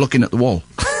 looking at the wall.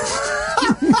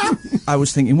 I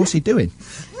was thinking, what's he doing?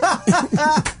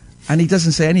 And he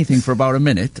doesn't say anything for about a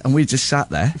minute, and we just sat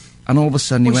there, and all of a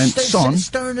sudden he went, Son,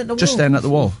 staring at the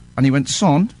wall. And he went,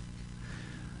 Son,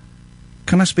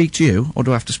 can I speak to you, or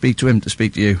do I have to speak to him to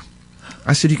speak to you?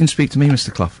 I said, you can speak to me,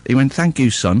 Mr. Clough. He went, thank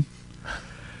you, son,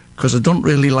 because I don't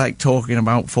really like talking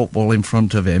about football in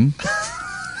front of him,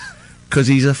 because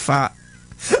he's a fat...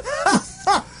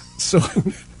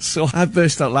 So I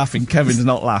burst out laughing. Kevin's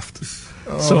not laughed.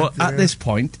 So at this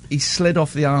point, he slid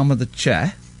off the arm of the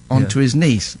chair onto his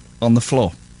knees on the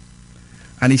floor.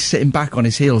 And he's sitting back on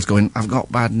his heels going, I've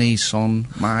got bad knees, son.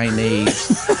 My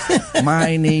knees.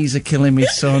 My knees are killing me,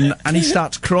 son. And he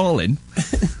starts crawling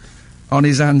on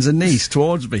his hands and knees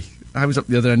towards me. I was up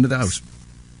the other end of the house.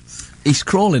 He's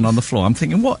crawling on the floor. I'm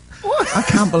thinking, what? I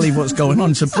can't believe what's going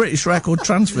on. It's a British record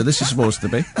transfer, this is supposed to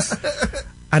be.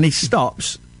 And he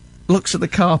stops, looks at the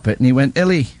carpet, and he went,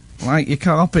 Illy, like your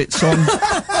carpet, son.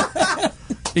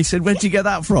 He said, where'd you get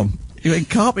that from? He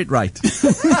went, carpet right.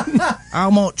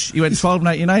 How much? He went,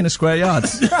 $12.99 a square yard.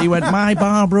 He went, my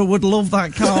Barbara would love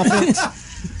that carpet.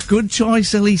 Good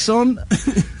choice, Illy, son.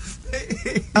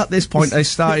 At this point, I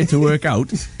started to work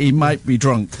out he might be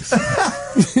drunk.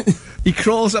 He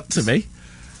crawls up to me,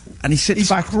 and he sits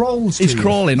back. He's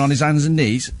crawling on his hands and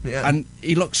knees, and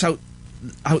he looks out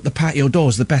the patio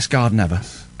doors, the best garden ever.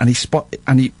 And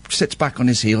he sits back on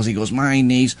his heels. He goes, my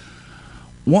knees,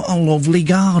 what a lovely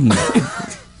garden.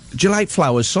 Do you like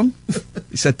flowers, son?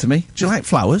 He said to me, do you like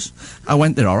flowers? I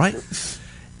went there, all right.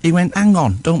 He went, hang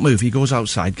on, don't move. He goes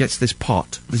outside, gets this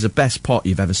pot. This is the best pot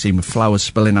you've ever seen with flowers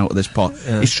spilling out of this pot.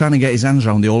 Yeah. He's trying to get his hands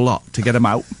around the whole lot to get them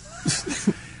out.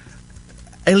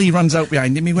 Ellie runs out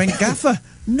behind him. He went, Gaffer,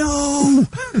 no,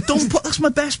 that's my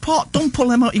best pot. Don't pull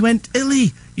them out. He went,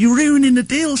 Ellie, you're ruining the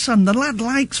deal, son. The lad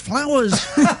likes flowers.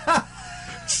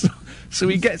 So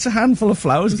he gets a handful of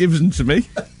flowers, gives them to me.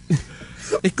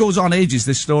 It goes on ages,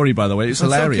 this story, by the way. It's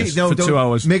hilarious. Okay. No, for 2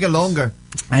 hours. Make it longer.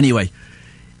 Anyway,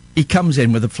 he comes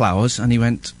in with the flowers, and he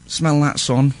went, smell that,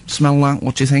 son. Smell that,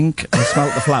 what do you think? I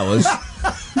smelt the flowers.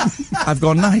 I've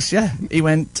gone, nice, yeah. He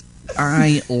went,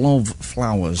 I love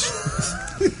flowers.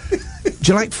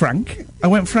 Do you like Frank? I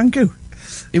went, Frank who?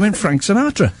 He went, Frank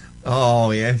Sinatra. Oh,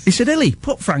 yes. He said, Ellie,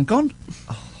 put Frank on.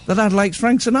 The lad likes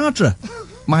Frank Sinatra.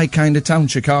 My Kind of Town,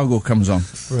 Chicago comes on.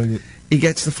 Brilliant. He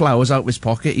gets the flowers out of his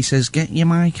pocket. He says, get your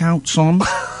mic out, son.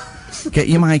 Get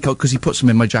your mic out, because he puts them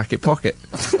in my jacket pocket.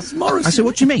 I said,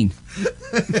 what do you mean?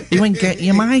 He went, get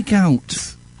your mic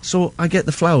out. So I get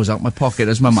the flowers out my pocket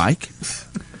as my mic.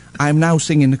 I'm now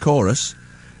singing the chorus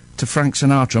to Frank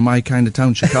Sinatra, My Kind of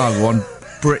Town, Chicago, on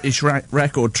British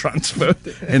record transfer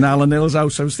in Alan Hill's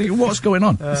house. I was thinking, what's going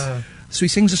on? So he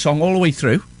sings a song all the way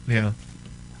through. Yeah.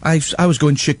 I was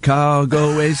going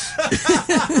Chicago is.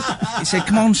 He said,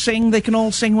 come on, sing. They can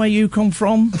all sing where you come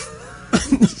from.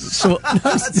 So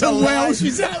That's a Welsh,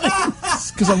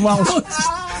 because I'm Welsh.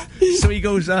 So he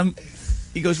goes,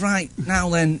 right, now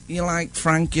then, you like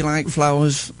Frank, you like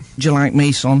flowers, do you like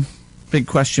me, son? Big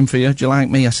question for you, do you like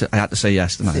me? I had to say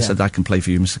yes, and I said, I can play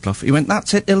for you, Mr. Clough. He went,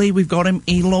 that's it, Illy, we've got him,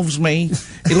 he loves me,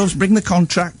 he loves, bring the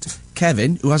contract.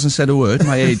 Kevin, who hasn't said a word,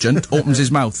 my agent, opens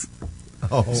his mouth.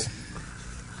 Oh.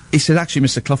 He said, actually,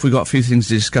 Mr. Clough, we've got a few things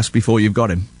to discuss before you've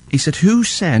got him. He said, who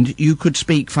said you could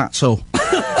speak fatso?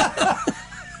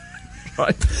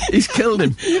 Right, he's killed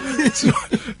him.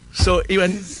 So he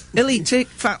went, Illy, take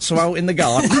fatso out in the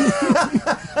garden.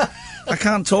 I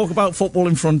can't talk about football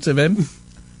in front of him.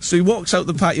 So he walks out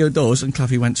the patio doors, and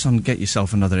Cloughy went, son, get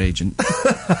yourself another agent.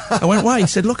 I went, why? He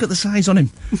said, look at the size on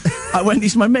him. I went,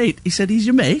 he's my mate. He said, he's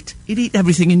your mate? He'd eat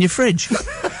everything in your fridge.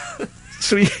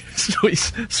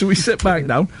 So we sit back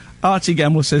down. Archie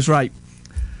Gemmill says, right,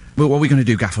 well, what are we going to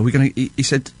do, Gaffer? He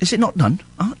said, is it not done,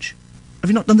 Arch? Have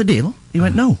you not done the deal? He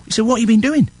went, no. He said, what have you been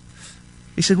doing?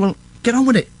 He said, well, get on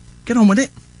with it. Get on with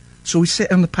it. So we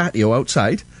sit on the patio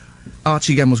outside.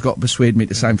 Archie Gemmill's got to persuade me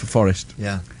to sign for Forest.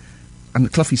 Yeah.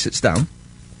 And Cloughy sits down,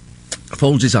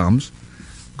 folds his arms,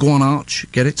 go on, Arch,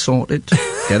 get it sorted,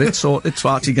 get it sorted. So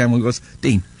Archie Gemmill goes,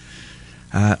 Dean,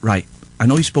 right, I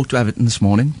know you spoke to Everton this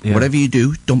morning. Yeah. Whatever you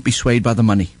do, don't be swayed by the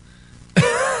money.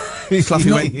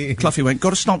 Cloughy went, got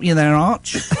to stop you there,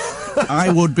 Arch.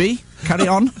 I would be. Carry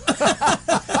on.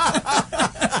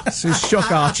 So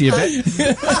shook Archie a bit.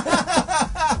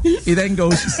 He then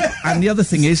goes, and the other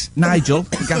thing is, Nigel,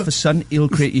 Gaffer's son, he'll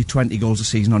create you 20 goals a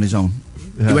season on his own.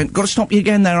 Yeah. He went, got to stop you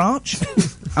again there, Arch.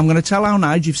 I'm going to tell how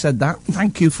Nigel you've said that.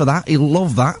 Thank you for that. He'll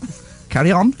love that.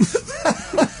 Carry on.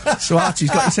 So he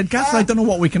said, Gaffer, I don't know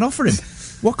what we can offer him.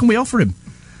 What can we offer him?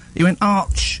 He went,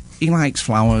 Arch, he likes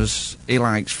flowers, he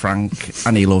likes Frank,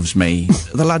 and he loves me.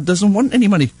 The lad doesn't want any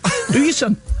money. Do you,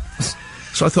 son?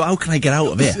 So I thought, how can I get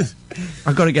out of here?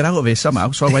 I've got to get out of here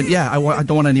somehow. So I went, yeah, I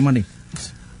don't want any money.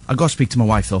 I've got to speak to my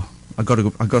wife, though. I've got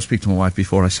to speak to my wife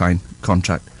before I sign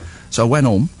contract. So I went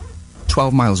home,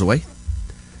 12 miles away,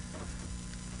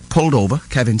 pulled over.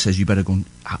 Kevin says, you better go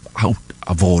out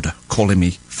of order, calling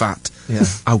me fat. Yeah.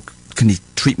 How can he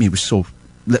treat me with so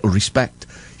little respect?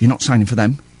 You're not signing for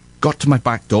them. Got to my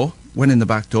back door, went in the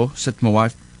back door, said to my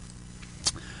wife,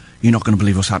 you're not going to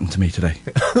believe what's happened to me today.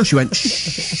 She went,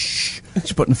 shh.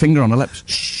 She's putting a finger on her lips.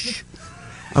 Shh.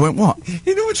 I went, what?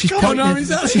 You know what she's pointing?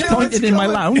 She's pointed in my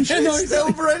lounge.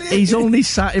 He's only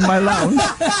sat in my lounge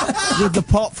with the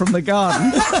pot from the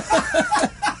garden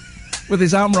with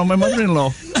his arm around my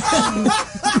mother-in-law.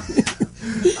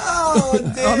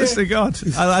 Oh, dear. Honest to God.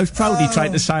 I was proud he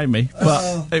tried to sign me,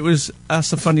 but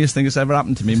that's the funniest thing that's ever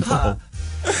happened to me in football.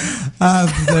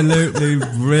 Absolutely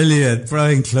brilliant.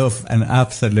 Brian Clough, an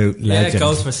absolute legend. Yeah, it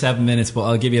goes for 7 minutes, but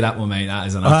I'll give you that one, mate. That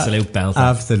is an absolute belter.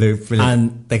 Absolute brilliant.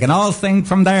 And they can all sing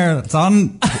from there. It's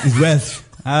on his Welsh.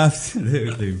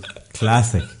 Absolutely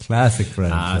classic Brian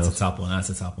Clough. That's a top one,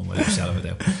 without a shadow of a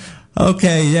doubt.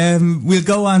 Okay, we'll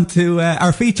go on to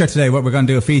our feature today. What we're going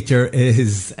to do, a feature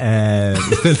is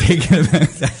still thinking about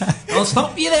I'll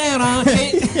stop you there,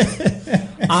 Archie.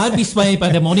 I'll be swayed by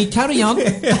the money. Carry on. Play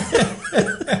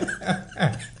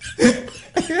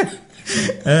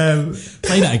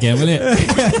that again, will you?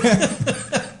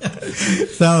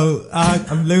 So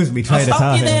I'm losing me train of thought.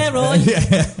 I'll stop you there, Roy.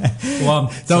 Go on.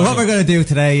 So what we're going to do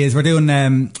today is we're doing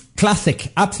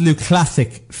absolute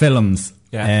classic films,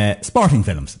 sporting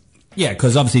films. Yeah,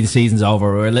 because obviously the season's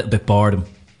over. We're a little bit bored.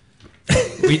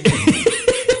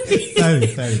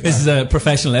 This is a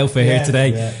professional outfit here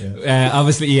today.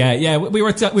 Obviously, we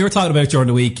were talking about during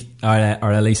the week, or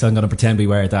at least I'm going to pretend we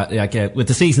were that. With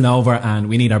the season over, and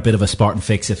we need our bit of a sporting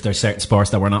fix if there's certain sports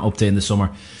that we're not up to in the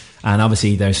summer. And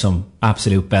obviously, there's some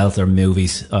absolute belter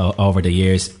movies over the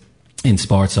years in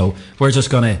sport. So we're just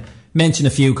going to mention a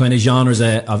few kind of genres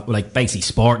of like basically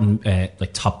sport and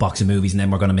like top boxing movies, and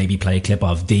then we're going to maybe play a clip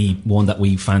of the one that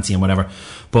we fancy and whatever.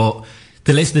 But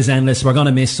the list is endless. We're going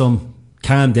to miss some.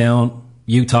 Calm down.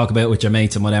 You talk about it with your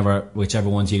mates and whichever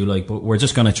ones you like. But we're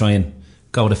just going to try and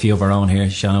go with a few of our own here.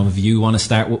 Shannon, if you want to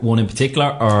start with one in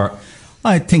particular, or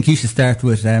I think you should start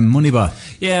with Moneyball.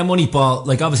 Yeah, Moneyball.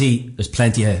 Like obviously, there's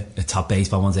plenty of top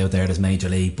baseball ones out there. There's Major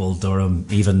League, Bull Durham,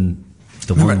 even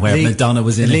the one where Madonna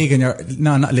was in it.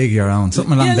 Not League of Your Own.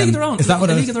 Something along them. League of Their Own. Is that what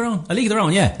A League of Their Own? A League of Their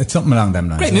Own, yeah. It's something along them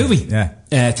lines. Great movie.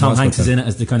 Yeah. Tom Hanks is in it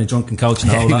as the kind of drunken coach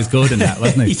and all that. He was good in that,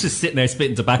 wasn't he? He's just sitting there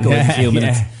spitting tobacco every few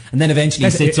minutes. And then eventually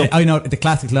he sits up. I know, the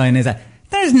classic line is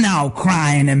there's no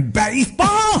crying in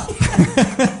baseball.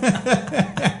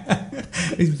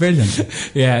 He's brilliant.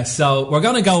 Yeah, so we're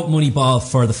going to go with Moneyball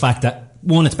for the fact that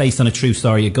one, it's based on a true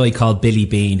story. A guy called Billy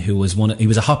Bean, who was he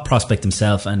was a hot prospect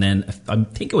himself, and then I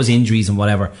think it was injuries and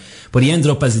whatever, but he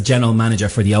ended up as the general manager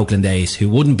for the Oakland A's, who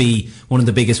wouldn't be one of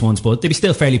the biggest ones, but they'd be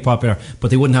still fairly popular, but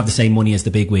they wouldn't have the same money as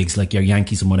the big wigs like your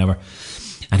Yankees and whatever.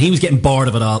 And he was getting bored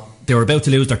of it all. They were about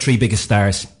to lose their 3 biggest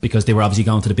stars because they were obviously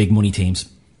going to the big money teams,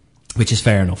 which is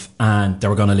fair enough, and they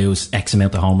were going to lose X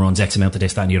amount of home runs, X amount of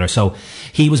this, that and the other. So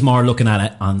he was more looking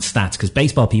at it on stats, because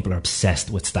baseball people are obsessed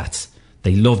with stats.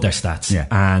 They love their stats. Yeah.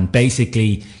 And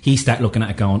basically he started looking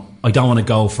at it going, I don't want to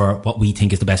go for what we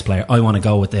think is the best player. I want to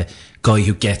go with the guy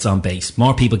who gets on base.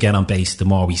 More people get on base, the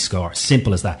more we score.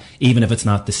 Simple as that, even if it's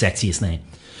not the sexiest name.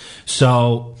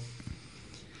 So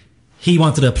he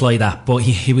wanted to apply that, but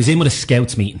he was in with a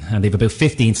scouts meeting, and they've about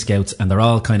 15 scouts, and they're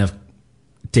all kind of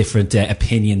different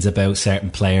opinions about certain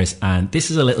players. And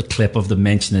this is a little clip of them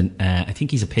mentioning, I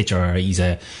think he's a pitcher, or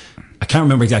I can't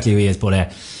remember exactly who he is,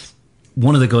 but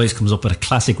one of the guys comes up with a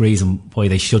classic reason why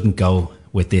they shouldn't go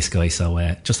with this guy.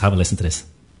 So just have a listen to this.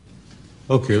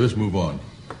 Okay, let's move on.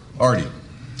 Artie,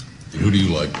 who do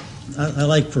you like? I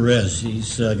like Perez.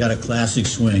 He's got a classic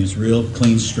swing. It's real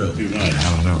clean stroke.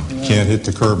 I don't know. Can't hit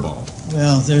the curveball.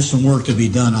 Well, there's some work to be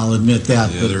done, I'll admit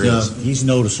that, Yeah, but there is. he's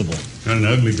noticeable. Got an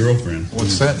ugly girlfriend.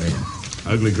 What's that mean?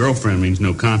 Ugly girlfriend means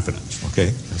no confidence.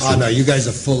 Okay. Oh, no, you guys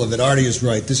are full of it. Artie is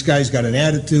right. This guy's got an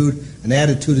attitude. An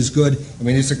attitude is good. I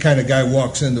mean, it's the kind of guy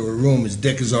walks into a room, his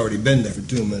dick has already been there for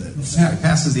 2 minutes. Yeah, he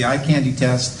passes the eye candy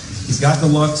test. He's got the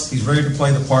looks. He's ready to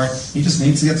play the part. He just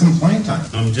needs to get some playing time.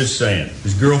 I'm just saying,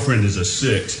 his girlfriend is a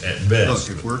 6 at best.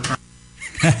 Look, if we're trying...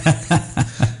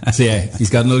 So yeah, he's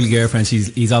got an ugly girlfriend.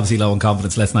 He's obviously low in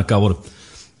confidence. Let's not go with him.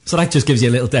 So that just gives you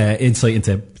a little insight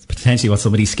into potentially what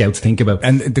some of these scouts think about.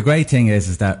 And the great thing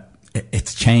is that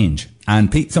it's change.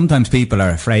 And sometimes people are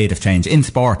afraid of change. In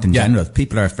sport in general,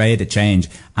 people are afraid of change,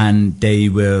 and they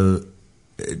won't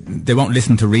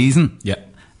listen to reason. Yeah.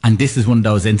 And this is one of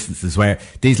those instances where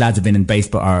these lads have been in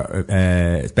baseball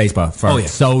for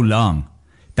so long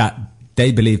that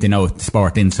they believe they know the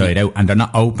sport inside out, and they're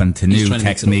not open to new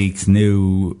techniques,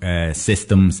 new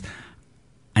systems.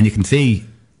 And you can see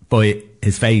by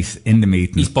his face in the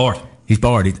meeting, he's bored. He's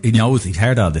bored. He knows, he's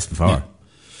heard all this before. Yeah.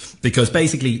 Because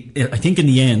basically, I think in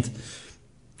the end,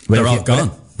 they're all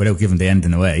gone. Without giving the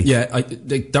ending away. Yeah,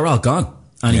 they're all gone.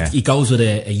 And he goes with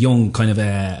a young kind of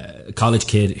a college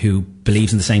kid who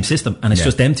believes in the same system, and it's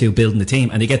just them two building the team.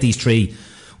 And they get these 3.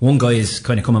 One guy is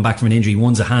kind of coming back from an injury,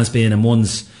 one's a has-been, and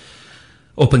one's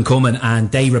up and coming,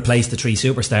 and they replace the 3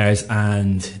 superstars,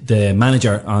 and the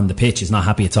manager on the pitch is not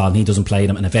happy at all, and he doesn't play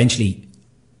them, and eventually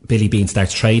Billy Bean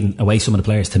starts trading away some of the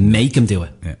players to make him do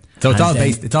it. Yeah. So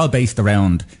it's all based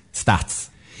around stats.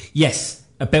 Yes,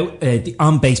 about the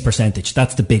on-base percentage.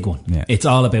 That's the big one. Yeah. It's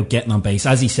all about getting on base.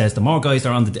 As he says, the more guys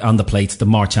are on the plates, the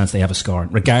more chance they have of scoring,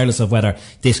 regardless of whether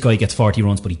this guy gets 40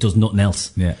 runs but he does nothing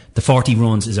else. Yeah. The 40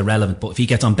 runs is irrelevant, but if he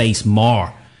gets on base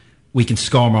more, we can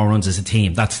score more runs as a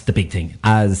team. That's the big thing.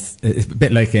 It's a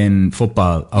bit like in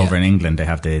football over in England, they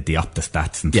have the Opta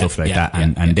stats and stuff like that,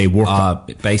 and they work.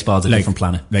 Baseball's a different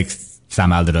planet. Like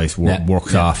Sam Allardyce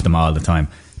works off them all the time.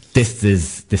 This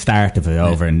is the start of it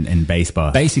over in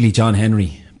baseball. Basically, John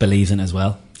Henry believes in it as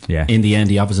well. Yeah. In the end,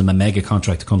 he offers him a mega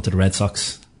contract to come to the Red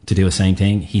Sox to do the same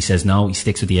thing. He says no. He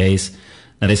sticks with the A's.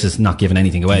 Now, this is not giving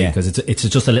anything away because it's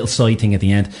just a little side thing at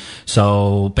the end.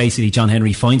 So basically, John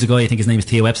Henry finds a guy, I think his name is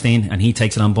Theo Epstein, and he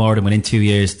takes it on board, and within 2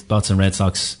 years, the Boston Red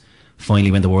Sox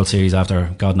finally win the World Series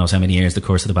after God knows how many years, the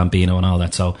curse of the Bambino and all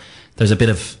that. So there's a bit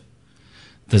of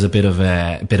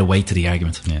weight to the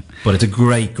argument. Yeah. But it's a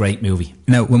great movie.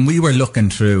 Now, when we were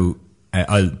looking through,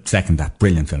 I'll second that,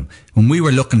 brilliant film. When we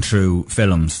were looking through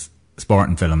films,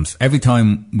 sporting films, every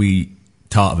time we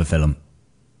thought of a film,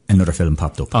 another film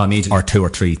popped up. Oh, immediately. Or 2 or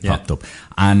 3 popped up.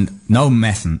 And no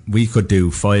messing, we could do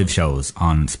 5 shows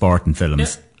on sporting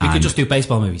films. Yeah. We could just do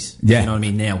baseball movies. Yeah. You know what I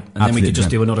mean, now. And then we could just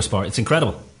do another sport. It's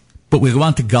incredible. But we'll go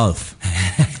on to golf.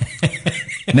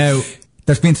 Now,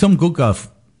 there's been some good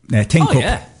golf. Tin Cup.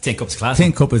 Yeah. Tin Cup's classic.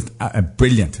 Tin Cup is a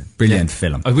brilliant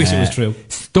film. I wish it was true.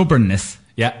 Stubbornness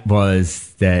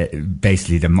was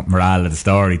basically the morale of the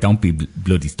story. Don't be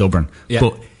bloody stubborn. Yeah.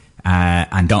 But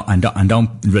and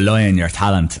don't rely on your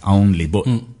talent only. But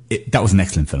that was an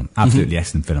excellent film, absolutely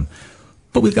excellent film.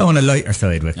 But we'll go on a lighter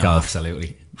side with golf.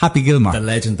 Absolutely. Happy Gilmore, the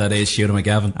legend that is Shooter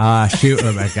McGavin.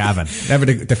 Shooter McGavin. Never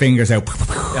the fingers out.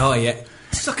 Oh yeah,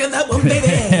 suck on that one, baby.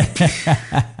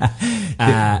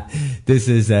 This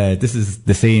is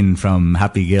the scene from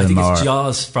Happy Gilmore. I think it's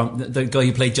Jaws, from the guy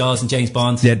who played Jaws and James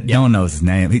Bond. Yeah, no one knows his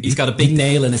name. He's got a big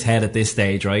nail in his head at this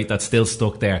stage, right? That's still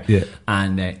stuck there. Yeah.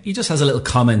 And he just has a little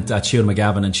comment at Shooter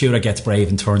McGavin, and Shooter gets brave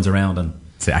and turns around and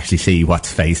to actually see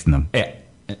what's facing him. Yeah.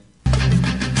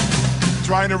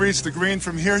 trying to reach the green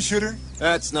from here, shooter?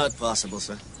 That's not possible,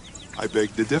 sir. I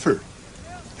beg to differ.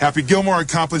 Happy Gilmore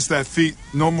accomplished that feat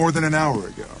no more than an hour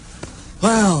ago.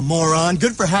 Well, moron,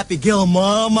 good for Happy Gilmore,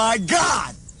 oh my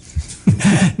God!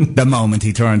 The moment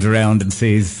he turns around and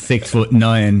sees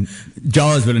 6'9",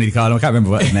 Jaws will need to call him. I can't remember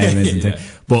what his name is. Yeah.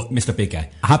 But Mr. Big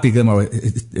Guy. Happy Gilmore.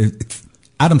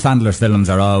 Adam Sandler's films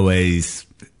are always,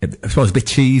 I suppose, a bit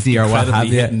cheesy or what have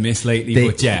you. Hit and miss lately,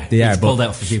 but yeah, he's pulled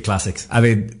out for a few classics. I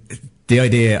mean, the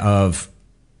idea of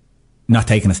not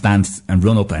taking a stance and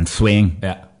run up and swing.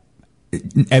 Yeah.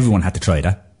 Everyone had to try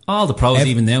that. All the pros,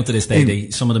 even now to this day,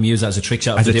 some of them use it as a trick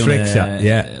shot. As a trick shot,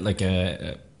 yeah. Like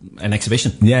an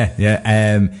exhibition. Yeah,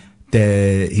 yeah.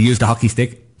 He used a hockey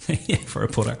stick. Yeah, for a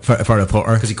putter. For a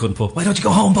putter. Because he couldn't putt. Why don't you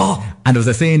go home, ball? And there was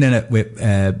a scene in it with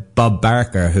Bob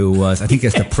Barker, who was, I think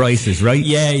it's The Price is Right.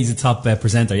 Yeah, he's a top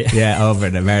presenter, yeah. Yeah, over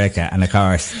in America. And of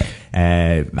course,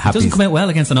 He doesn't come out well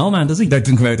against an old man, does he?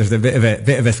 Doesn't come out. There's a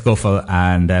bit of a scuffle.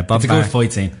 And Bob It's a good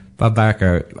fight scene. Bob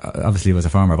Barker obviously was a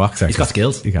former boxer. He's got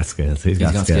skills. He's got skills. He's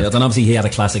got skills. And obviously he had a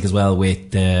classic as well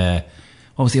with,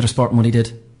 what was the other sport one he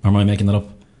did? Or am I making that up?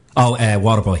 Oh,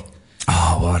 Waterboy.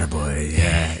 Oh, Waterboy.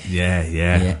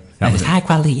 Yeah. That was high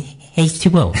quality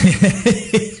H2O.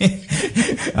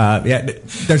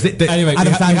 Anyway,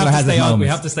 Adam Sandler has his moments. We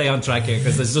have to stay on track here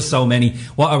because there's just so many.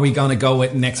 What are we going to go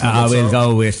with next week? We'll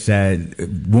go with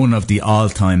one of the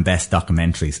all-time best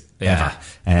documentaries ever.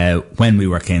 When We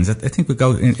Were Kings. I think we'll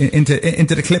go into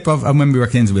the clip of When We Were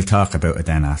Kings. We'll talk about it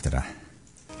then after that.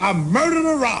 I murdered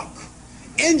a rock,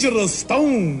 injured a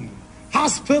stone,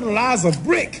 hospitalized a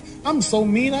brick. I'm so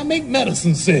mean I make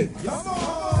medicine sick. Too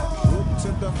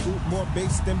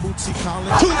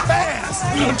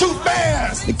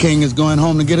fast! The king is going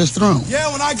home to get his throne.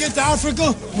 Yeah, when I get to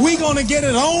Africa, we gonna get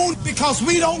it on because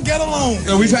we don't get along.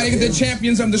 We try to get the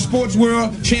champions of the sports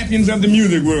world, champions of the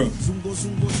music world.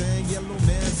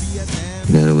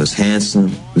 That it was handsome,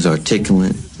 it was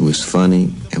articulate, it was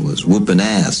funny, it was whooping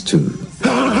ass too.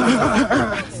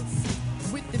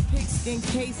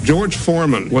 George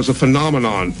Foreman was a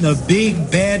phenomenon. The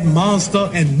big bad monster,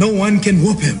 and no one can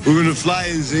whoop him. We're gonna fly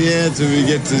in the air till we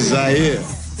get to Zaire.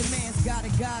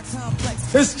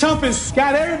 This chump has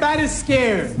got everybody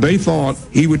scared. They thought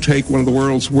he would take one of the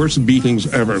world's worst beatings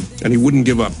ever, and he wouldn't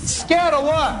give up. Scared of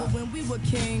what?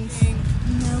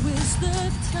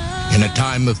 In a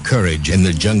time of courage in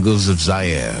the jungles of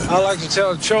Zaire. I like to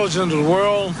tell children of the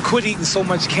world, quit eating so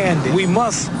much candy. We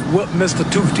must whip Mr.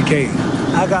 Tooth Decay.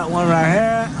 I got one right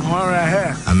here and one right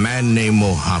here. A man named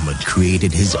Muhammad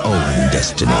created his own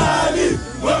destiny.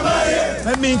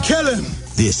 That means kill him.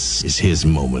 This is his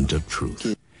moment of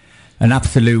truth. An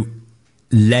absolute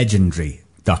legendary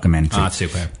documentary. It's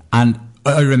superb. And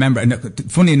I remember,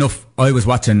 and funny enough, I was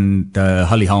watching the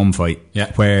Holly Holm fight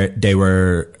where they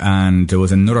were, and there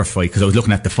was another fight because I was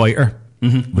looking at The Fighter,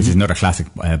 which is another classic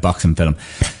boxing film.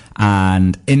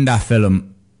 And in that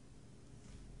film,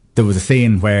 there was a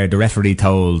scene where the referee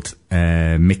told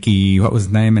Mickey, what was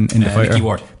his name in The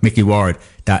Fighter? Mickey Ward,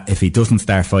 that if he doesn't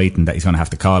start fighting, that he's going to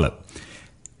have to call it.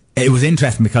 It was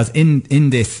interesting because in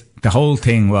this, the whole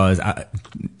thing was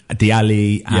the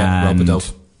Ali and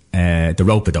the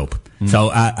rope-a-dope.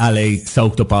 So Ali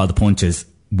soaked up all the punches,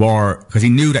 because he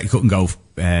knew that he couldn't go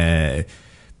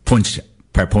punch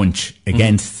per punch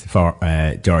against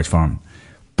George Foreman.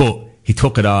 But he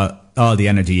took it all the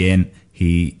energy in.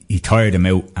 He tired him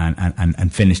out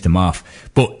and finished him off.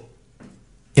 But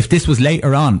if this was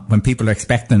later on, when people are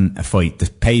expecting a fight, the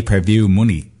pay-per-view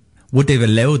money, would they have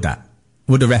allowed that?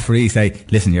 Would the referee say,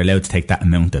 listen, you're allowed to take that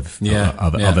amount of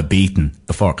a beating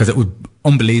before? Because it was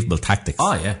unbelievable tactics.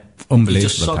 Oh, yeah. Unbelievable. He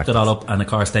just sucked it all up, and of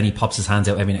course then he pops his hands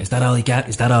out every night. Is that all you got?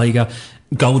 Is that all you got?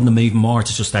 Goading him even more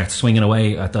to just start swinging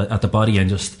away at the body, and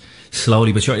just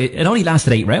slowly but surely. It only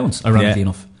lasted 8 rounds, ironically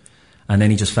enough. And then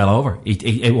he just fell over.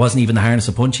 It wasn't even the harness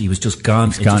of punch. He was just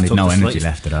gone. He had no energy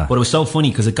left at all. But it was so funny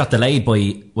because it got delayed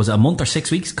by, was it a month or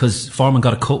 6 weeks? Because Foreman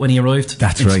got a cut when he arrived.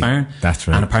 That's right. Sparring. That's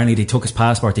right. And apparently they took his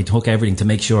passport, they took everything to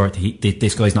make sure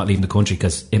this guy's not leaving the country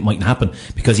because it mightn't happen.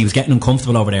 Because he was getting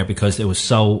uncomfortable over there because it was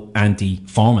so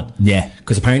anti-Foreman. Yeah.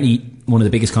 Because apparently one of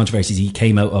the biggest controversies, he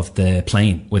came out of the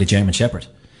plane with a German Shepherd.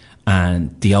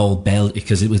 And the old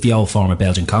because it was the old former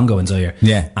Belgian Congo in Zaire.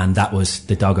 Yeah. And that was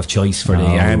the dog of choice for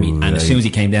the army. And as soon as he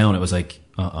came down, it was like,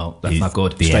 that's not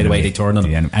good. Straight away they turned on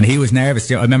him. And he was nervous.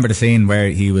 I remember the scene where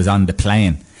he was on the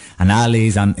plane and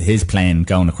Ali's on his plane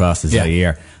going across the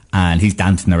Zaire and he's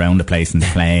dancing around the place in the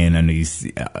plane and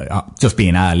he's just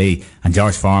being Ali. And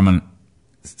George Foreman,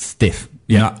 stiff.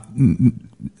 Not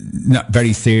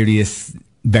very serious,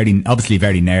 obviously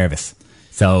very nervous.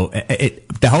 So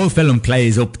the whole film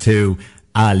plays up to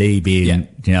Ali being,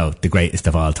 the greatest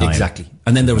of all time. Exactly.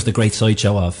 And then there was the great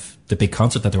sideshow of the big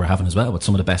concert that they were having as well, with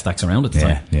some of the best acts around at the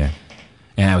time. Yeah.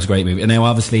 It was a great movie. And now,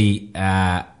 obviously,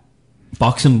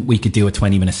 boxing, we could do a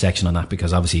 20-minute section on that,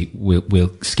 because obviously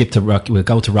we'll skip to Rocky. We'll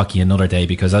go to Rocky another day,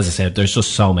 because, as I said, there's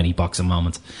just so many boxing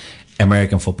moments.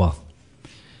 American football,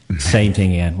 same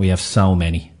thing again. We have so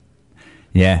many.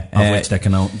 Yeah, of which there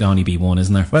can only be one,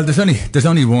 isn't there? Well, there's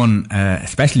only one,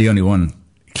 especially only one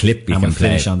clip you can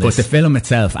play. On this. But the film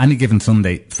itself, Any Given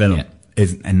Sunday film,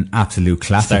 is an absolute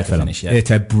classic film. Finish, yeah.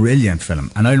 It's a brilliant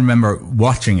film, and I remember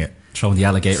watching it. Throwing the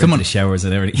alligator into the showers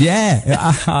and everything. Yeah,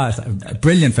 it's a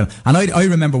brilliant film. And I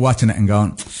remember watching it and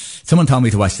going, someone told me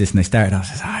to watch this, and I started, I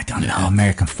said, I don't know,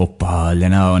 American football,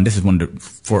 and this is one of the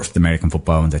first American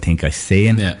football ones I think I've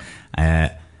seen.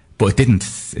 Yeah. But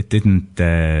it didn't,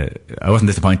 I wasn't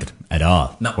disappointed at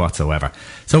all, whatsoever.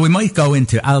 So we might go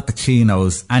into Al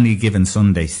Pacino's Any Given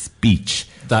Sunday speech.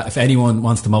 That if anyone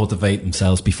wants to motivate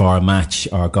themselves before a match,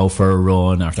 or go for a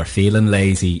run, or if they're feeling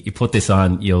lazy, you put this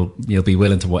on, you'll be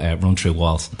willing to run through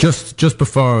walls. Just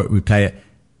before we play it,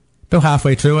 about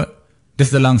halfway through it, this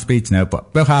is a long speech now, but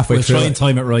about halfway through we'll try and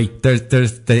time it right.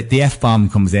 There's the F-bomb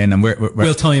comes in, and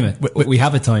we'll time it. We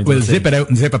have it timed. We'll zip it out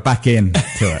and zip it back in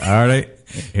to it. All right,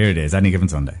 here it is. Any Given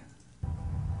Sunday.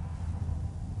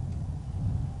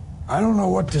 I don't know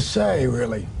what to say,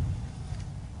 really.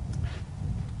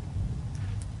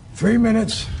 3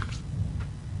 minutes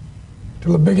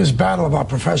to the biggest battle of our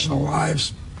professional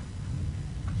lives.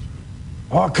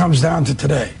 All comes down to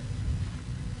today.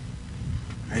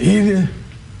 Either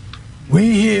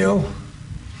we heal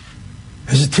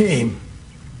as a team,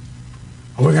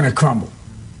 or we're going to crumble.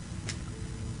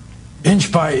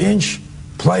 Inch by inch,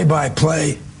 play by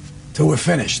play, till we're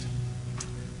finished.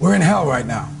 We're in hell right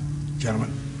now,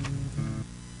 gentlemen.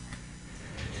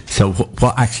 So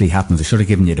what actually happens? I should have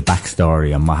given you the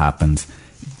backstory on what happens.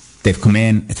 They've come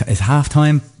in. It's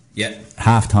half-time. Yeah.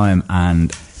 Half-time, and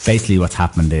basically what's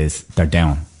happened is they're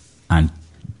down. And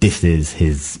this is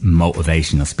his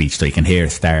motivational speech. So you can hear it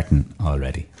starting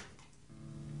already.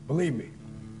 Believe me.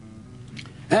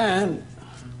 And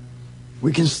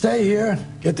we can stay here,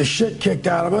 get the shit kicked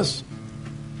out of us,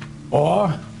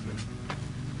 or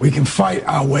we can fight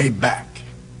our way back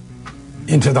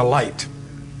into the light.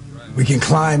 We can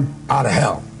climb out of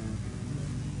hell.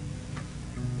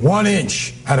 1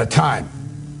 inch at a time.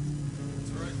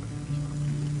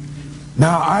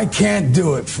 Now, I can't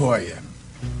do it for you.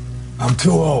 I'm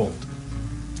too old.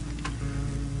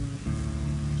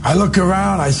 I look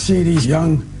around, I see these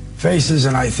young faces,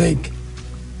 and I think,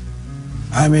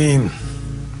 I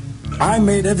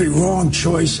made every wrong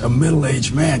choice a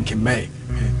middle-aged man can make.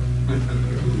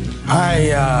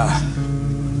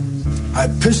 I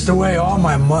pissed away all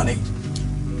my money,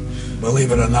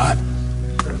 believe it or not.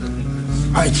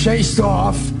 I chased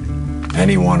off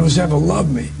anyone who's ever loved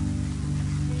me.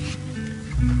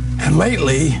 And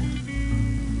lately,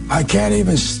 I can't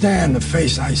even stand the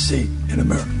face I see in a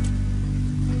mirror.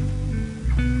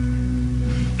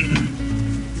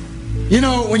 You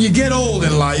know, when you get old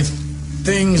in life,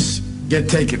 things get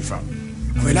taken from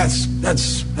you. I mean,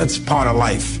 that's part of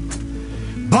life.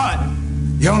 But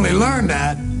you only learn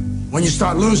that when you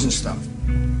start losing stuff.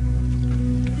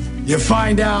 You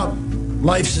find out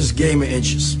life's this game of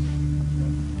inches.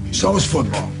 So is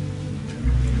football.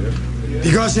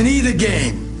 Because in either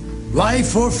game,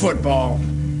 life or football,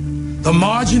 the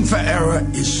margin for error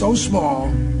is so small.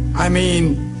 I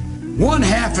mean,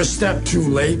 1/2 a step too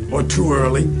late or too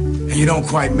early, and you don't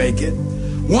quite make it.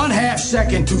 1/2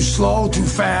 second too slow, too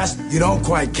fast, you don't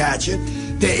quite catch it.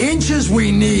 The inches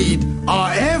we need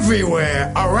are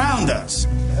everywhere around us.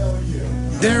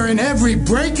 They're in every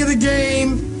break of the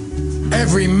game,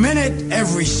 every minute,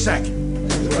 every second.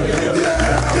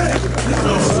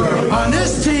 On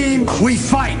this team, we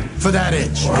fight for that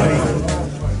inch.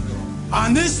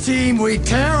 On this team, we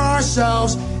tear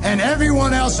ourselves and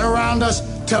everyone else around us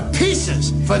to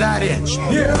pieces for that inch.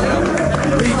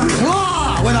 We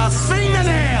claw with our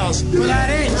fingernails for that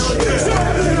inch.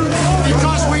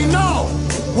 Because we know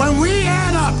when we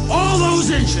add up all those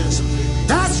inches,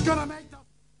 that's going to make the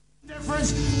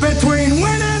difference between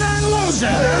winning and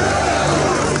losing.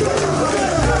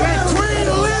 Between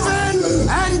living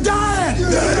and dying.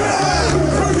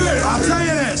 I'll tell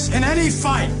you this, in any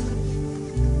fight,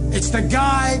 it's the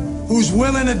guy who's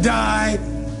willing to die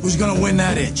who's going to win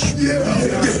that inch.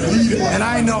 And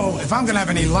I know if I'm going to have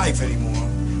any life anymore,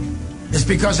 it's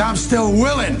because I'm still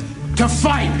willing to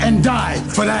fight and die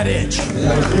for that inch.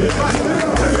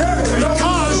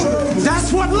 Because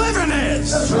that's what living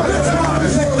is.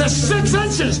 The 6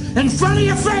 inches in front of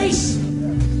your face.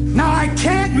 Now, I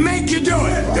can't make you do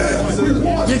it.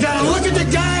 You got to look at the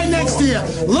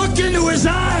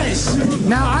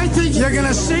Now, I think you're going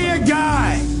to see a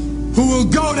guy who will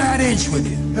go that inch with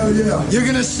you. Hell yeah. You're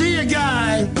going to see a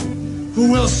guy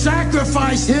who will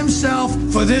sacrifice himself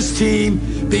for this team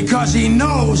because he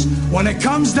knows when it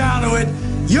comes down to it,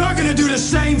 you're going to do the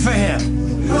same for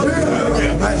him.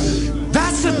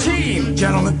 That's the team,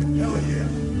 gentlemen.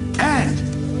 And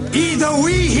either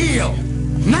we heal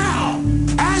now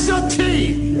as a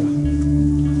team,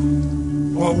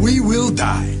 or we will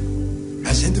die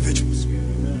as individuals.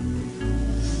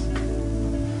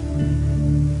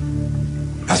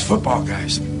 That's football,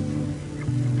 guys.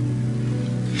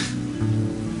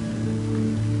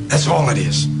 That's all it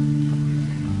is.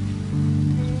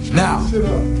 Now,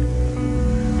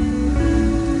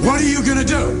 what are you gonna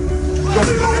do?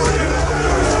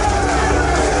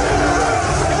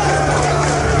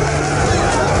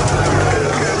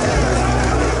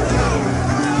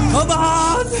 Come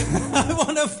on! I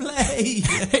want to play.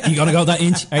 You gonna go that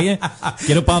inch? Are you?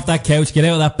 Get up off that couch, get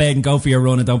out of that bed, and go for your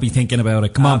run, and don't be thinking about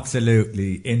it. Come on.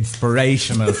 Absolutely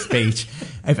inspirational speech.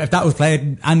 If that was played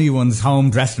in anyone's home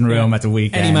dressing room at the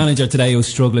weekend, Any manager today who's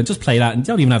struggling, just play that, and you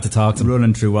don't even have to talk to them.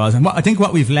 Running through walls. And I think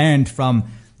what we've learned from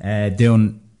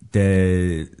doing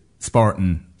the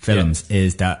sporting films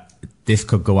is that this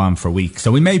could go on for weeks.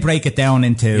 So we may break it down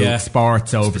into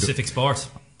sports Specific sports.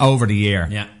 over the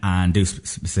year and do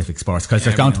specific sports because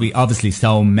there's going to be obviously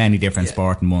so many different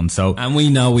sporting ones. So, and we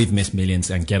know we've missed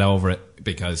millions, and get over it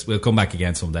because we'll come back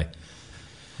again someday.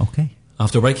 Okay.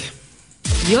 After a break.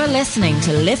 You're listening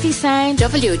to Liffey Sound.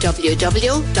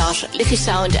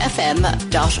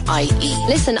 www.liffeysoundfm.ie.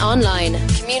 Listen online.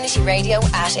 Community radio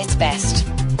at its best.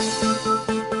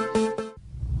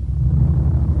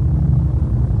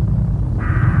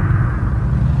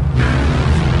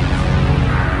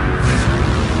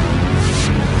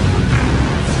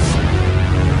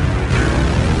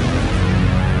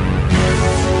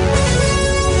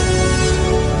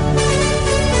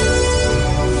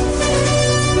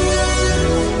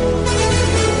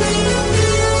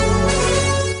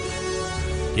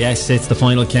 Yes, it's the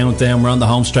final countdown. We're on the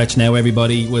home stretch now,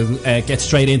 everybody. We'll get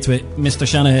straight into it. Mr.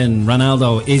 Shanahan,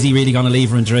 Ronaldo, is he really going to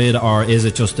leave Madrid, or is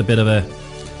it just a bit of a...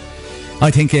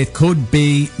 I think it could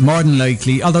be more than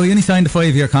likely, although he only signed a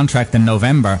 5-year contract in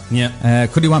November. Yeah.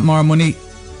 Could he want more money?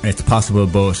 It's possible,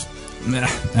 but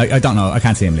I don't know. I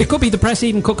can't see him leave. It could be the press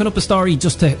even cooking up a story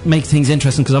just to make things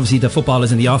interesting, because obviously the football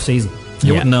is in the off-season.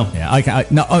 You wouldn't know. Yeah, I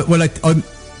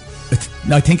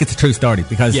think it's a true story,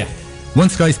 because... Yeah.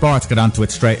 Once Sky Sports get onto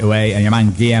it straight away, and your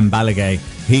man Guillaume Balaguer,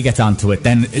 he gets onto it,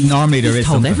 then normally there is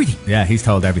told something. Everything. Yeah, he's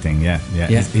told everything. Yeah.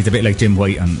 He's a bit like Jim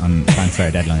White on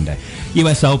transfer deadline day.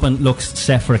 US Open looks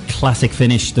set for a classic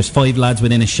finish. There's 5 lads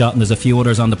within a shot, and there's a few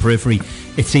others on the periphery.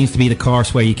 It seems to be the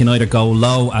course where you can either go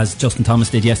low, as Justin Thomas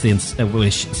did yesterday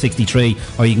with 63,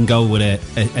 or you can go with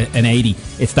an 80.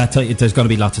 It's that type. There's going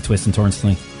to be lots of twists and turns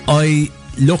tonight. I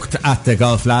looked at the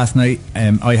golf last night.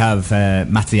 I have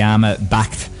Matsuyama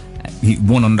backed. He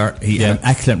 1 under. He had an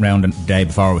excellent round the day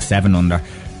before, was 7 under,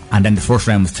 and then the first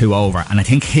round was 2 over. And I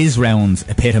think his rounds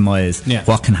epitomise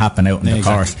what can happen out in the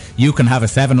course. You can have a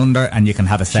 7 under, and you can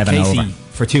have a 7 over.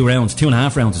 For 2 rounds,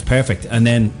 2.5 rounds is perfect, and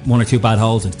then 1 or 2 bad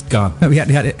holes and it's gone. No, he had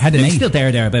an 8. He's still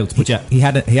thereabouts, but he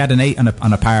had an 8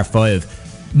 on a par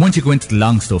 5. Once you go into the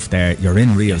long stuff, there you're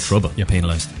in real trouble. You're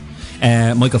penalised.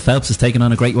 Michael Phelps has taken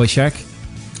on a great white shark.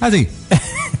 Has he?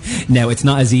 Now, it's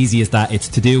not as easy as that. It's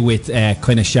to do with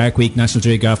kind of Shark Week, National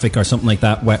Geographic or something like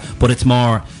that, but it's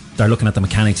more, they're looking at the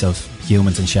mechanics of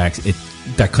humans and sharks.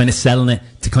 They're kind of selling it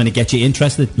to kind of get you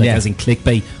interested, as in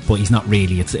clickbait, but he's not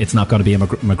really. It's not going to be a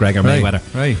McGregor Mayweather.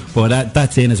 Right. But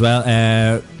that's in as well.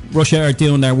 Russia are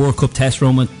doing their World Cup test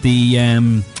run with the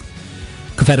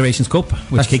Confederations Cup,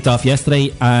 which kicked off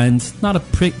yesterday, and not a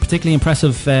particularly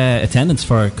impressive attendance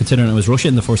considering it was Russia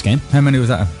in the first game. How many was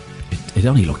that? It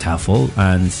only looked half full,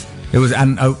 and it was.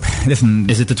 And listen,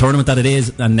 is it the tournament that it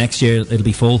is, and next year it'll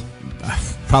be full?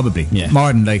 Probably,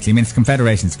 more than likely. I mean, it's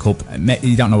Confederations Cup.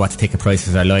 You don't know what the ticket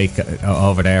prices are like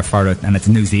over there for it, and it's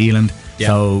New Zealand. Yeah.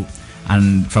 So,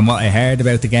 and from what I heard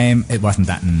about the game, it wasn't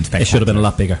that spectacular. It should have been a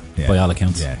lot bigger, by all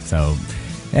accounts. Yeah. So,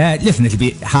 listen, it'll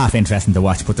be half interesting to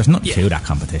watch, but there's nothing to that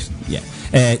competition. Yeah.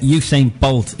 Usain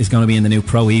Bolt is going to be in the new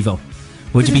Pro Evo.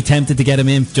 Would you be tempted to get him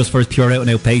in just for his pure out and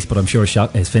out pace? But I'm sure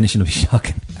his finishing will be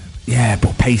shocking. Yeah,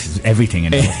 but pace is everything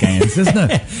in those games, isn't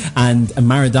it? And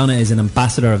Maradona is an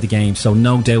ambassador of the game, so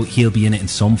no doubt he'll be in it in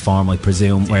some form, I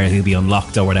presume, where he'll be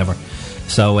unlocked or whatever.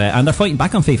 So, and they're fighting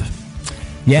back on FIFA.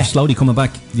 Yeah, they're slowly coming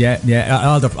back. Yeah.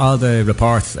 All the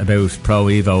reports about Pro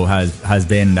Evo has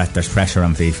been that there's pressure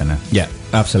on FIFA now. Yeah.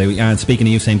 Absolutely. And speaking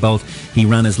of Usain Bolt, he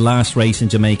ran his last race in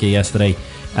Jamaica yesterday,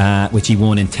 which he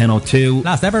won in 10:02.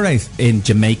 Last ever race? In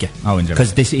Jamaica. Oh, in Jamaica.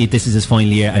 Because this is his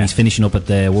final year, and he's finishing up at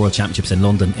the World Championships in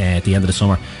London at the end of the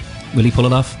summer. Will he pull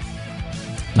it off?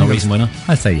 No reason why not.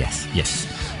 I'll say yes. Yes.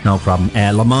 No problem.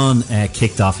 Le Mans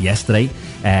kicked off yesterday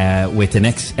with the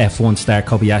next F1 star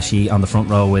Kobayashi on the front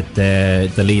row with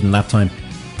the leading lap time.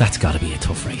 That's got to be a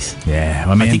tough race. Yeah,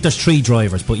 I think there's 3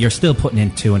 drivers, but you're still putting in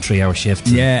 2 and 3 hour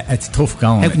shifts. Yeah, it's tough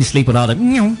going. How can you sleep with all that?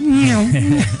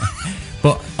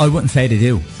 But I wouldn't say they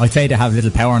do. I'd say they have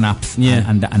little power naps,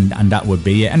 and that would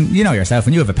be it. And you know yourself,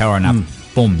 when you have a power nap,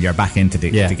 boom, you're back into the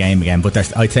game again. But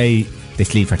I'd say they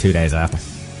sleep for 2 days after.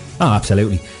 Oh,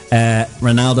 absolutely.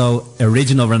 Ronaldo,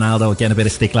 original Ronaldo, getting a bit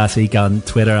of stick last week on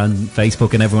Twitter and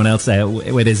Facebook and everyone else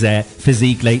with his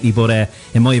physique lately, but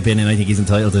in my opinion, I think he's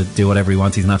entitled to do whatever he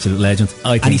wants. He's an absolute legend,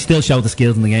 and he still showed the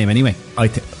skills in the game anyway.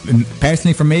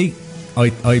 Personally, for me, I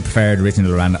prefer the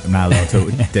original Ronaldo to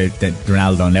the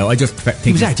Ronaldo now. I just think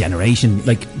he was our generation,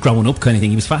 like growing up kind of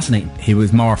thing. He was fascinating. He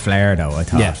was more flair though, I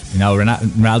thought. Yeah. You know,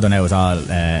 Ronaldo now is all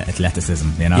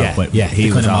athleticism. You know, he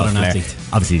was all flair. Athlete.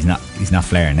 Obviously, he's not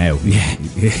flair now. Yeah,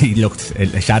 he looked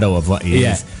a shadow of what he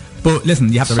is. But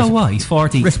listen, you have to. So what? He's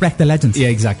 40. Respect the legends. Yeah,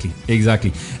 exactly.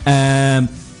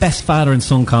 Best father and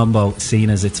son combo seen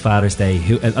as it's Father's Day.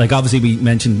 Who, like obviously we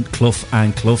mentioned Clough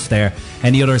and Clough there.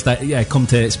 Any others that come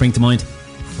to spring to mind?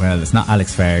 Well, it's not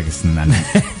Alex Ferguson and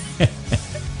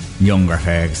younger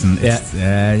Ferguson. That's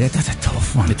a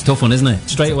tough one. It's a tough one, isn't it?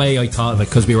 Straight away I thought of it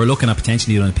because we were looking at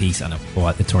potentially doing a piece, and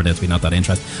it turned out to be not that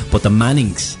interesting. But the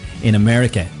Mannings in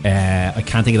America, I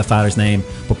can't think of the father's name,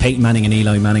 but Peyton Manning and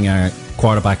Eli Manning are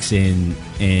quarterbacks in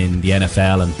the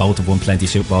NFL, and both have won plenty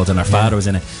of Super Bowls, and our father was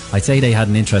in it. I'd say they had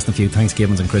an interesting few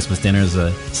Thanksgivings and Christmas dinners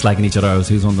slagging each other out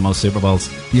who's won the most Super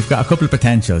Bowls. You've got a couple of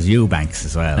potentials, Eubanks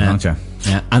as well, don't you?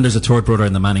 Yeah, and there's a third brother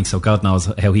in the Manning, so God knows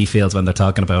how he feels when they're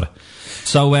talking about it.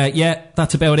 So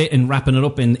that's about it. And wrapping it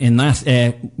up in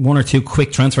that, 1 or 2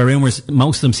 quick transfer rumours.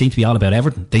 Most of them seem to be all about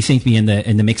Everton. They seem to be in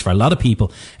the mix for a lot of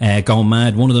people going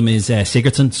mad. One of them is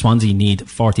Sigurdsson. Swansea need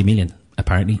 40 million.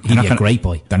 Apparently, he'd be a great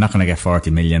boy. They're not going to get 40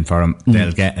 million for him.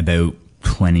 They'll get about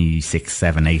 26,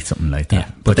 7, 8, something like that.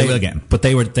 Yeah, but they will get him. But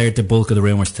they're the bulk of the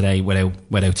rumours today,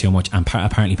 without too much. And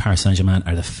apparently, Paris Saint-Germain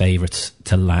are the favourites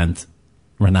to land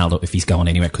Ronaldo if he's going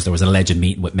anywhere, because there was a alleged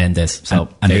meeting with Mendes. So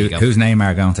and who's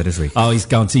Neymar going to this week? Oh, he's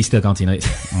still going to United.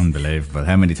 Unbelievable.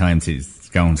 How many times he's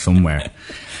going somewhere?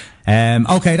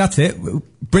 Okay, that's it.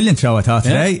 Brilliant show, I thought,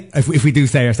 today. If we do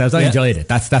say ourselves, I enjoyed it.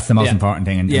 That's the most important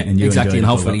thing. And you exactly. And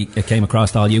hopefully it came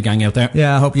across to all you gang out there.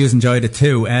 Yeah, I hope you enjoyed it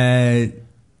too.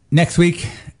 Next week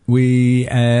we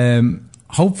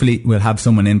hopefully we'll have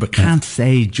someone in, but can't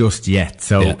say just yet.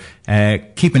 So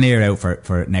keep an ear out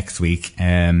for next week.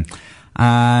 And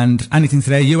anything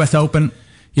today? US Open.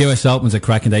 US Open's a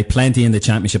cracking day. Plenty in the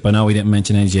championship. I know we didn't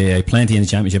mention NGA. Plenty in the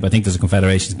championship. I think there's a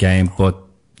Confederations game, but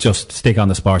just stick on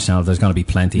the Sports Channel. There's going to be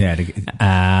plenty. Yeah.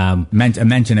 A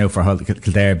mention out for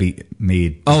Kildare beat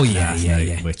Meath. Oh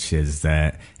yeah. Which is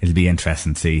it'll be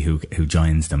interesting to see who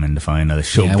joins them in the final.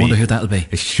 I wonder who that'll be.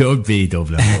 It should be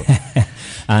Dublin.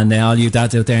 And all you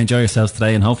dads out there, enjoy yourselves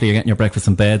today, and hopefully you're getting your breakfast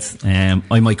in beds.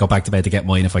 I might go back to bed to get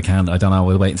mine if I can. I don't know.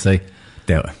 We'll wait and see.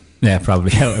 Do it. Yeah,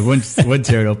 probably. Once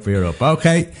you're up, you're up.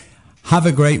 Okay. Have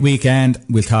a great weekend.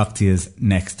 We'll talk to you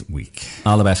next week.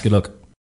 All the best. Good luck.